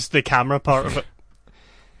 That's Scopy all right. is the camera part of it.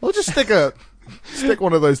 We'll just stick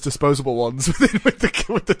one of those disposable ones with the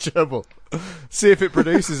gerbil. See if it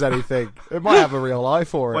produces anything. It might have a real eye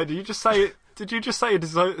for it. Wait, did you just say a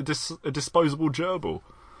disposable gerbil?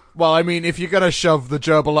 Well, I mean, if you're going to shove the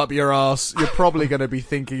gerbil up your arse, you're probably going to be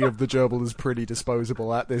thinking of the gerbil as pretty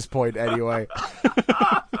disposable at this point anyway.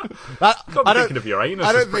 I'm thinking of your anus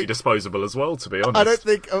as pretty disposable as well, to be honest. I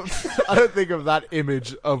don't think of that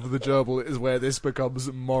image of the gerbil is where this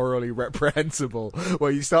becomes morally reprehensible,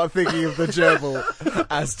 where you start thinking of the gerbil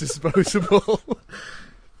as disposable.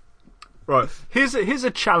 Right, here's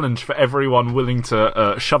a challenge for everyone willing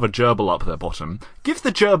to shove a gerbil up their bottom. Give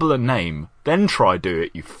the gerbil a name, then try do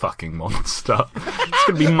it, you fucking monster. It's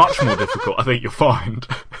going to be much more difficult, I think you'll find.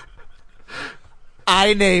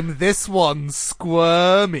 I name this one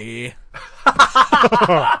Squirmy.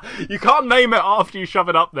 You can't name it after you shove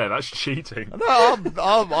it up there, that's cheating. No,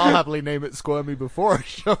 I'll happily name it Squirmy before I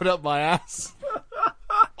shove it up my ass.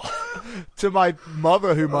 To my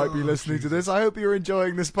mother who might be listening to this, I hope you're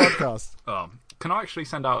enjoying this podcast. Can I actually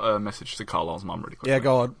send out a message to Carlisle's mum really quickly? Yeah,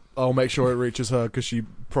 go on. I'll make sure it reaches her, because she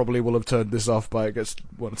probably will have turned this off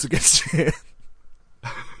once it gets here.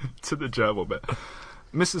 To the gerbil bit.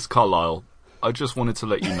 Mrs. Carlisle, I just wanted to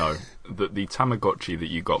let you know that the Tamagotchi that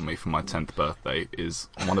you got me for my 10th birthday is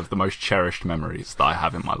one of the most cherished memories that I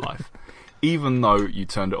have in my life. Even though you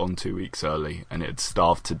turned it on 2 weeks early and it had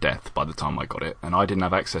starved to death by the time I got it, and I didn't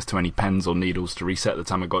have access to any pens or needles to reset the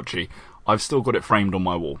Tamagotchi, I've still got it framed on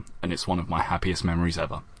my wall, and it's one of my happiest memories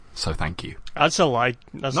ever. So thank you. That's a lie.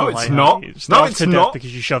 That's No, a it's lie, not. Harry. It's No, starved it's to death not.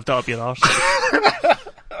 because you shoved it up your arse.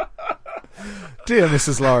 Dear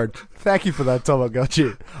Mrs. Lord, thank you for that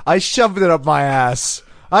Tamagotchi. I shoved it up my ass.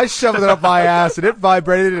 And it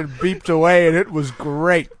vibrated and beeped away, and it was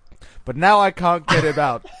great. But now I can't get it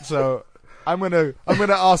out, so I'm gonna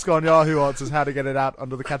ask on Yahoo Answers how to get it out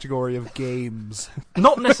under the category of games.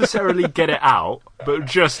 Not necessarily get it out, but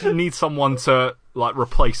just need someone to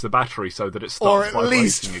replace the battery so that it Or starts at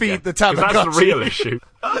least vibrating feed again. the 'Cause Tamagotchi. That's the real issue.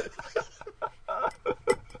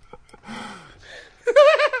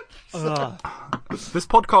 This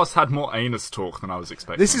podcast had more anus talk than I was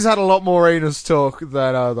expecting. This has had a lot more anus talk than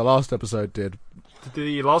the last episode did. Did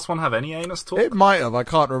the last one have any anus talk? It might have. I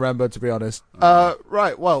can't remember, to be honest.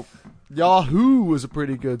 Right, well, Yahoo was a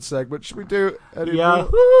pretty good segment. Should we do any more?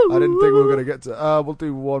 I didn't think we were going to get to... we'll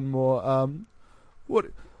do one more.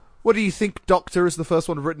 What do you think, Doctor, is the first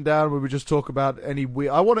one written down where we just talk about any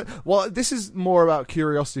weird... this is more about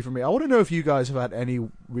curiosity for me. I want to know if you guys have had any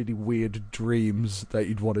really weird dreams that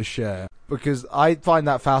you'd want to share. Because I find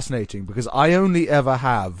that fascinating, because I only ever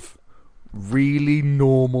have really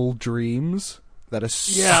normal dreams that are I've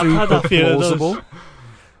had super a few of those. plausible.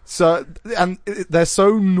 So, and they're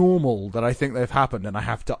so normal that I think they've happened, and I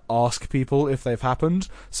have to ask people if they've happened.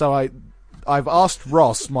 So I've asked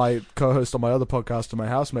Ross, my co-host on my other podcast, and my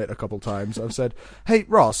housemate a couple times. I've said, "Hey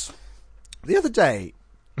Ross, the other day,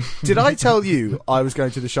 did I tell you I was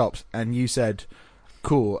going to the shops and you said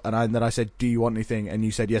cool, and then I said, do you want anything, and you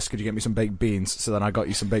said yes, could you get me some baked beans? So then I got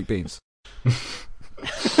you some baked beans."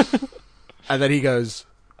 And then he goes,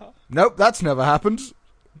 "Nope, that's never happened."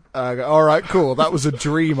 I go, "All right, cool. That was a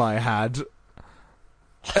dream I had."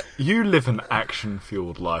 You live an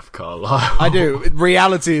action-fueled life, Carlisle. I do.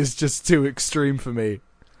 Reality is just too extreme for me.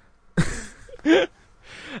 I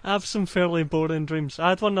have some fairly boring dreams. I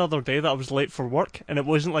had one the other day that I was late for work, and it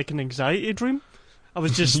wasn't like an anxiety dream. I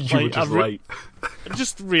was just You were just late. I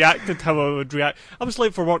just reacted how I would react. I was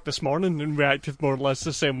late for work this morning and reacted more or less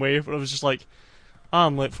the same way. But I was just like,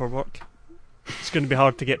 I'm late for work. It's going to be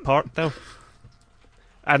hard to get parked though.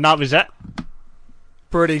 And that was it.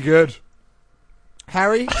 Pretty good.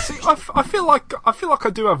 Harry? See, I feel like I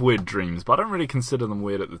do have weird dreams, but I don't really consider them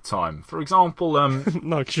weird at the time. For example,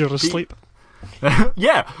 No, because you're asleep.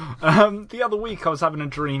 yeah. The other week I was having a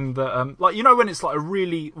dream that, when it's like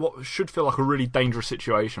what should feel like a really dangerous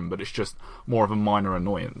situation, but it's just more of a minor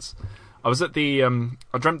annoyance. I was at I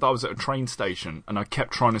dreamt that I was at a train station, and I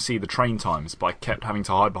kept trying to see the train times, but I kept having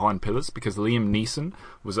to hide behind pillars because Liam Neeson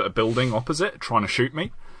was at a building opposite trying to shoot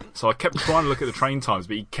me. So I kept trying to look at the train times,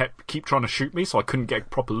 but he keep trying to shoot me, so I couldn't get a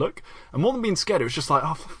proper look. And more than being scared, it was just like,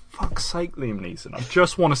 oh, for fuck's sake, Liam Neeson. I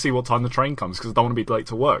just want to see what time the train comes because I don't want to be late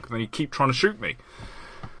to work. And then you keep trying to shoot me.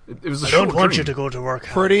 It was a I short don't want dream. you to go to work.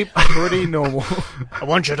 Pretty normal. I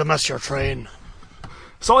want you to miss your train.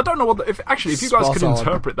 So I don't know if you guys Spot could on.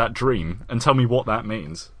 interpret that dream and tell me what that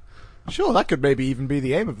means. Sure, that could maybe even be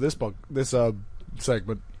the aim of this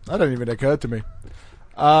segment. That didn't even occur to me.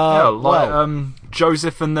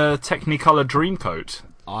 Joseph and the Technicolor Dreamcoat.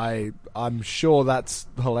 I'm sure that's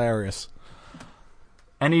hilarious.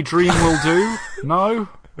 Any dream will do? No?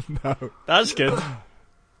 No, That's good.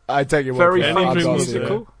 I take your word Very for it. Any fun dream will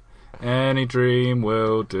musical. Any dream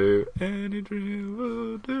will do. Any dream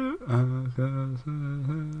will do.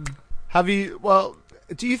 Have you? Well,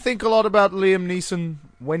 do you think a lot about Liam Neeson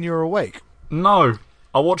when you're awake? No,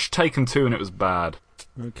 I watched Taken 2 and it was bad.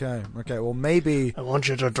 Okay, well maybe... I want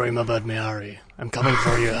you to dream about me, Harry. I'm coming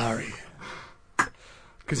for you, Harry.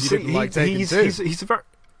 Because you didn't like Taken 2. He's a very...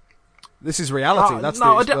 This is reality, that's the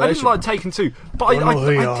I explanation. didn't like Taken 2, but I know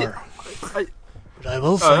who you are. But I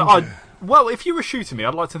will find you. Well, if you were shooting me,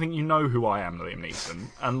 I'd like to think you know who I am, Liam Neeson.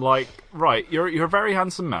 And right, you're a very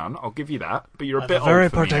handsome man. I'll give you that. But you're a bit a very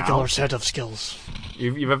old for me particular now. set of skills.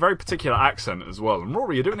 You've a very particular accent as well. And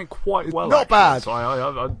Rory, you're doing it quite well. Not actually. bad.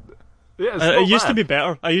 So yeah, it's It not used bad. to be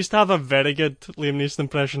better. I used to have a very good Liam Neeson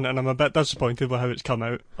impression, and I'm a bit disappointed with how it's come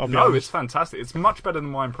out. I'll be No, honest. it's fantastic. It's much better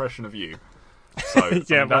than my impression of you. So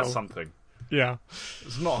Yeah, that's well. something. Yeah.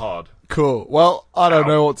 It's not hard. Cool. Well, I don't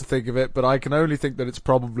know what to think of it, but I can only think that it's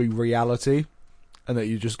probably reality, and that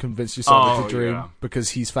you just convinced yourself it's a dream yeah. because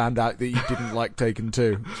he's found out that you didn't like Taken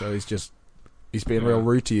 2, so he's being real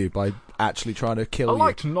rude to you by actually trying to kill I you.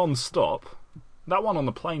 liked Non-Stop. That one on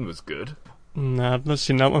the plane was good. Nah, I've not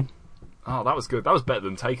seen that one. Oh, that was good. That was better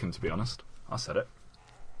than Taken, to be honest. I said it.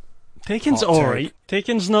 Taken's Hot take. alright.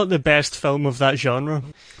 Taken's not the best film of that genre.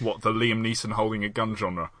 What, the Liam Neeson holding a gun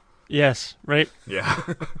genre? Yes, right? Yeah.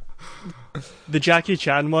 The Jackie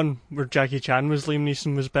Chan one, where Jackie Chan was Liam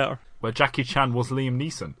Neeson, was better. Where Jackie Chan was Liam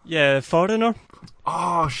Neeson. Yeah, Foreigner.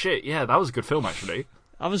 Oh, shit, yeah, that was a good film, actually.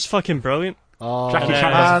 That was fucking brilliant. Oh, Jackie Chan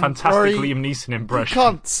man, has a fantastic Rory, Liam Neeson You impression.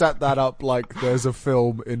 can't set that up like there's a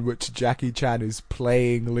film in which Jackie Chan is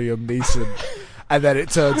playing Liam Neeson, and then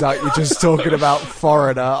it turns out you're just talking about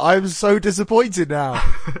Foreigner. I'm so disappointed now.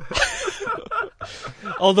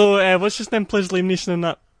 Although, what's his name plays Liam Neeson in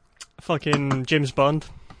that? Fucking James Bond.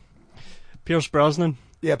 Pierce Brosnan.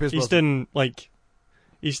 Yeah, Pierce He's Brosnan. doing,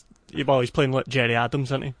 he's playing like Jerry Adams,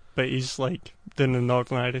 isn't he? But he's like doing the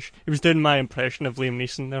Northern Irish. He was doing my impression of Liam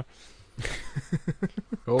Neeson there.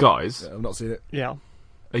 Oh, Guys, yeah, I've not seen it. Yeah.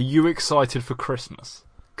 are you excited for Christmas?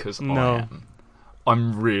 Because No. I am.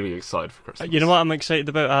 I'm really excited for Christmas. You know what I'm excited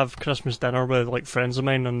about? I have Christmas dinner with like friends of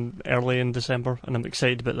mine early in December, and I'm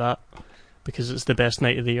excited about that because it's the best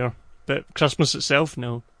night of the year. But Christmas itself,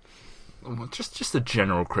 no. Oh, just a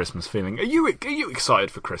general Christmas feeling. Are you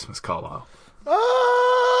excited for Christmas, Carlisle?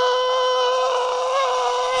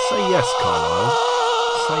 Say yes, Carlisle.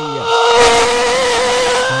 Say yes.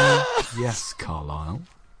 Say yes, Carlisle.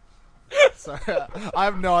 Sorry, I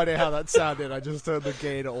have no idea how that sounded. I just turned the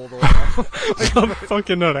gain all the way up.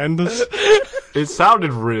 Fucking horrendous. It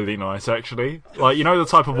sounded really nice, actually. Like, you know the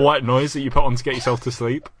type of white noise that you put on to get yourself to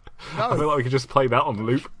sleep? I feel like we could just play that on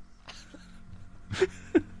loop.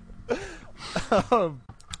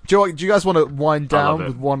 Do you guys want to wind I love down it.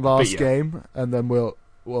 with one last But yeah. game, and then we'll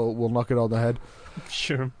knock it on the head?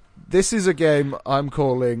 Sure. This is a game I'm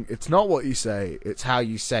calling. It's not what you say; it's how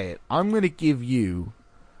you say it. I'm going to give you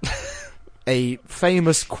a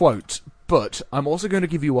famous quote, but I'm also going to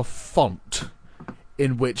give you a font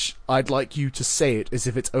in which I'd like you to say it as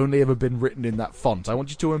if it's only ever been written in that font. I want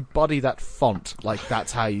you to embody that font, like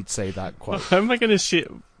that's how you'd say that quote. How am I going to see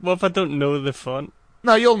it? What if I don't know the font?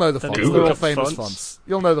 No, you'll know the fonts. Google They're all it. famous Fonts? fonts.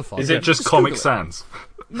 You'll know the fonts. Is it just Comic Google it. Sans?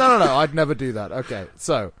 No, I'd never do that. Okay,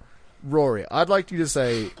 so, Rory, I'd like you to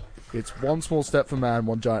say it's one small step for man,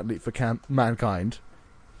 one giant leap for mankind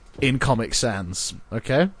in Comic Sans.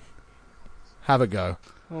 Okay? Have a go.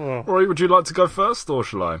 Oh, Rory, would you like to go first, or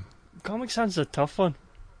shall I? Comic Sans is a tough one.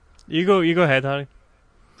 You go ahead, Harry.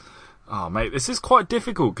 Oh, mate, this is quite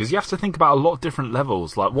difficult, because you have to think about a lot of different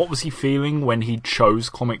levels. Like, what was he feeling when he chose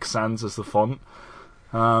Comic Sans as the font?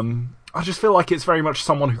 I just feel like it's very much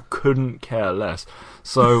someone who couldn't care less.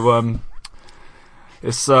 So,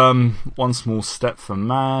 it's one small step for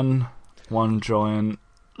man, one giant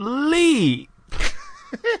leap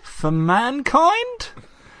for mankind?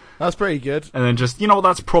 That's pretty good. And then just, you know what,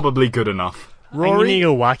 that's probably good enough. I think you need Rory? to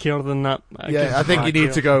go wackier than that. Yeah, I think you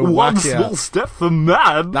need to go One wackier. small step for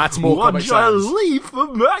man, That's more one Comic giant Sans. leap for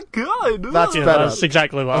mankind. That's Yeah, better. that's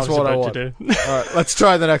exactly what That's I was what I about want. to do. Alright, let's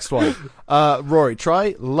try the next one. Rory,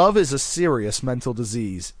 try love is a serious mental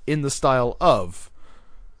disease in the style of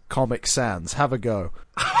Comic Sans. Have a go.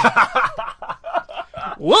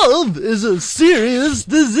 Love is a serious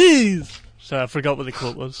disease. So I forgot what the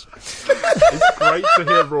quote was. It's great to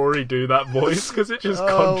hear Rory do that voice because it just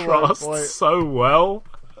Oh, my boy. contrasts so well.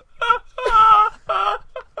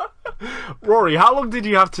 Rory, how long did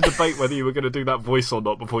you have to debate whether you were going to do that voice or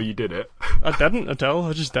not before you did it? I didn't at all.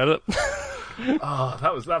 I just did it. Oh,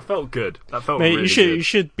 that felt good. That felt Mate, really you good.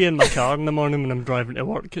 should be in my car in the morning when I'm driving to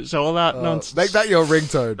work. It's all that nonsense. Make that your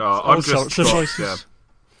ringtone. Oh, all I'm just sorts of shocked, voices.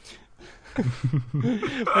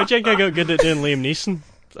 I think I got good at doing Liam Neeson.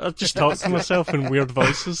 I just talk to myself in weird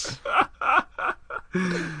voices.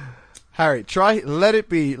 Harry, try Let It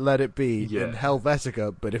Be Yeah. in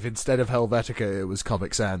Helvetica, but if instead of Helvetica it was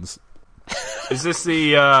Comic Sans. Is this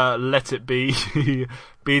the Let It Be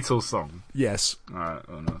Beatles song? Yes. Alright.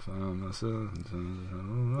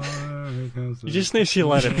 You just need to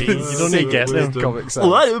let it be. You don't need to get there. Comic Sans.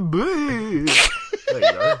 Let it be. There you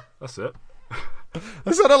go. That's it.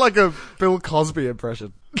 That sounded like a Bill Cosby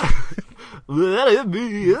impression. Let it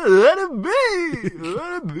be. Let it be.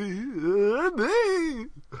 Let it be. Let it be.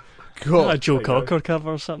 Cool. A Joe There you go. Cocker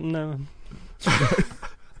cover or something now.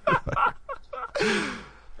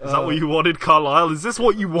 Is that what you wanted, Carlisle? Is this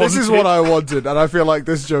what you wanted? This is what I wanted, and I feel like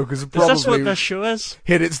this joke has Is this what probably this show is?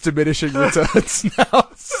 hit its diminishing returns now.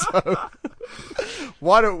 So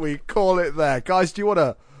why don't we call it there? Guys, do you want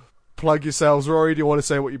to plug yourselves? Rory, do you want to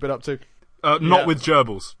say what you've been up to? Not Yeah. with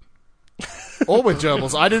gerbils. Or with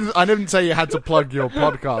gerbils. I didn't say you had to plug your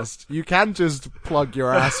podcast. You can just plug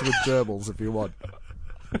your ass with gerbils if you want.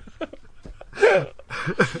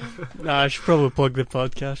 Nah, I should probably plug the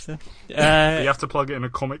podcast then. You have to plug it in a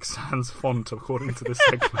Comic Sans font according to this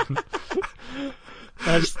segment.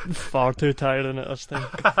 That's far too tiring at this time.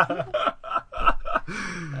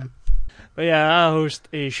 But yeah, I host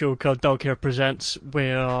a show called Dog Hair Presents,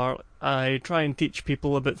 where I try and teach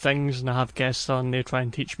people about things, and I have guests on. They try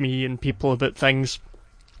and teach me and people about things.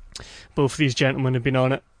 Both of these gentlemen have been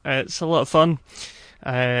on it. It's a lot of fun.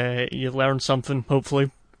 You learn something,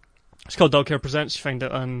 hopefully. It's called Dog Hair Presents. You find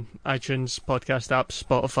it on iTunes, podcast apps,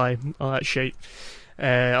 Spotify, all that shit.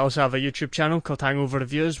 I also have a YouTube channel called Hangover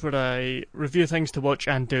Reviews, where I review things to watch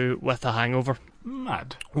and do with a hangover.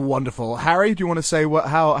 Mad. Wonderful. Harry, do you want to say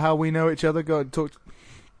how we know each other? Go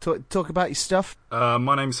talk about your stuff.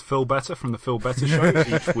 My name's Phil Better from The Phil Better Show.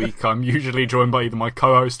 Each week I'm usually joined by either my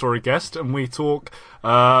co-host or a guest, and we talk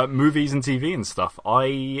movies and TV and stuff.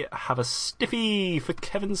 I have a stiffy for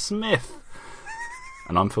Kevin Smith.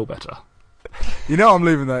 And I'm Phil Better. You know I'm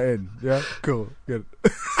leaving that in. Yeah, cool, good.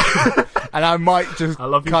 And I might just I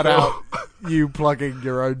love you, cut Phil. out you plugging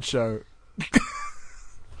your own show.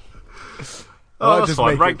 Oh, I'll that's just fine.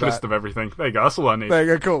 make it Rank that. list of everything. There you go. That's all I need. There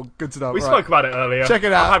you go, cool, good to know. We Right. spoke about it earlier. Check it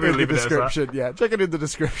I'm out happy in to the leave it as that. description. Yeah, check it in the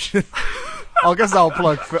description. I guess I'll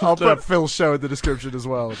put Phil's show in the description as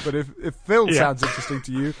well. But if Phil sounds interesting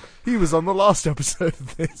to you, he was on the last episode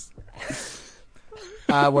of this.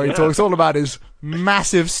 Where he talks all about his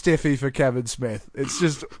massive stiffy for Kevin Smith. It's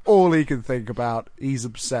just all he can think about. He's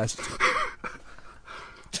obsessed.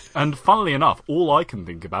 And funnily enough, all I can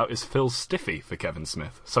think about is Phil's stiffy for Kevin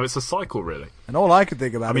Smith. So it's a cycle, really. And all I can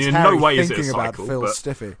think about mean, is in Harry no way is it a thinking about cycle, Phil's but-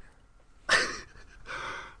 stiffy.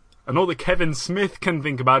 And all that Kevin Smith can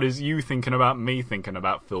think about is you thinking about me thinking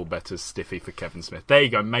about Phil Better's stiffy for Kevin Smith. There you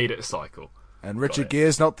go, made it a cycle. And Richard it.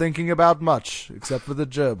 Gere's not thinking about much, except for the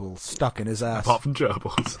gerbil stuck in his ass. Apart from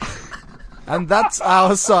gerbils. And that's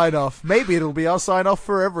our sign-off. Maybe it'll be our sign-off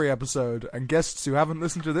for every episode. And guests who haven't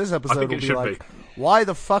listened to this episode think will it be should like, be. why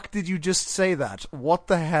the fuck did you just say that? What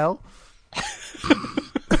the hell?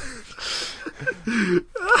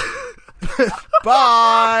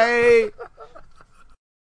 Bye!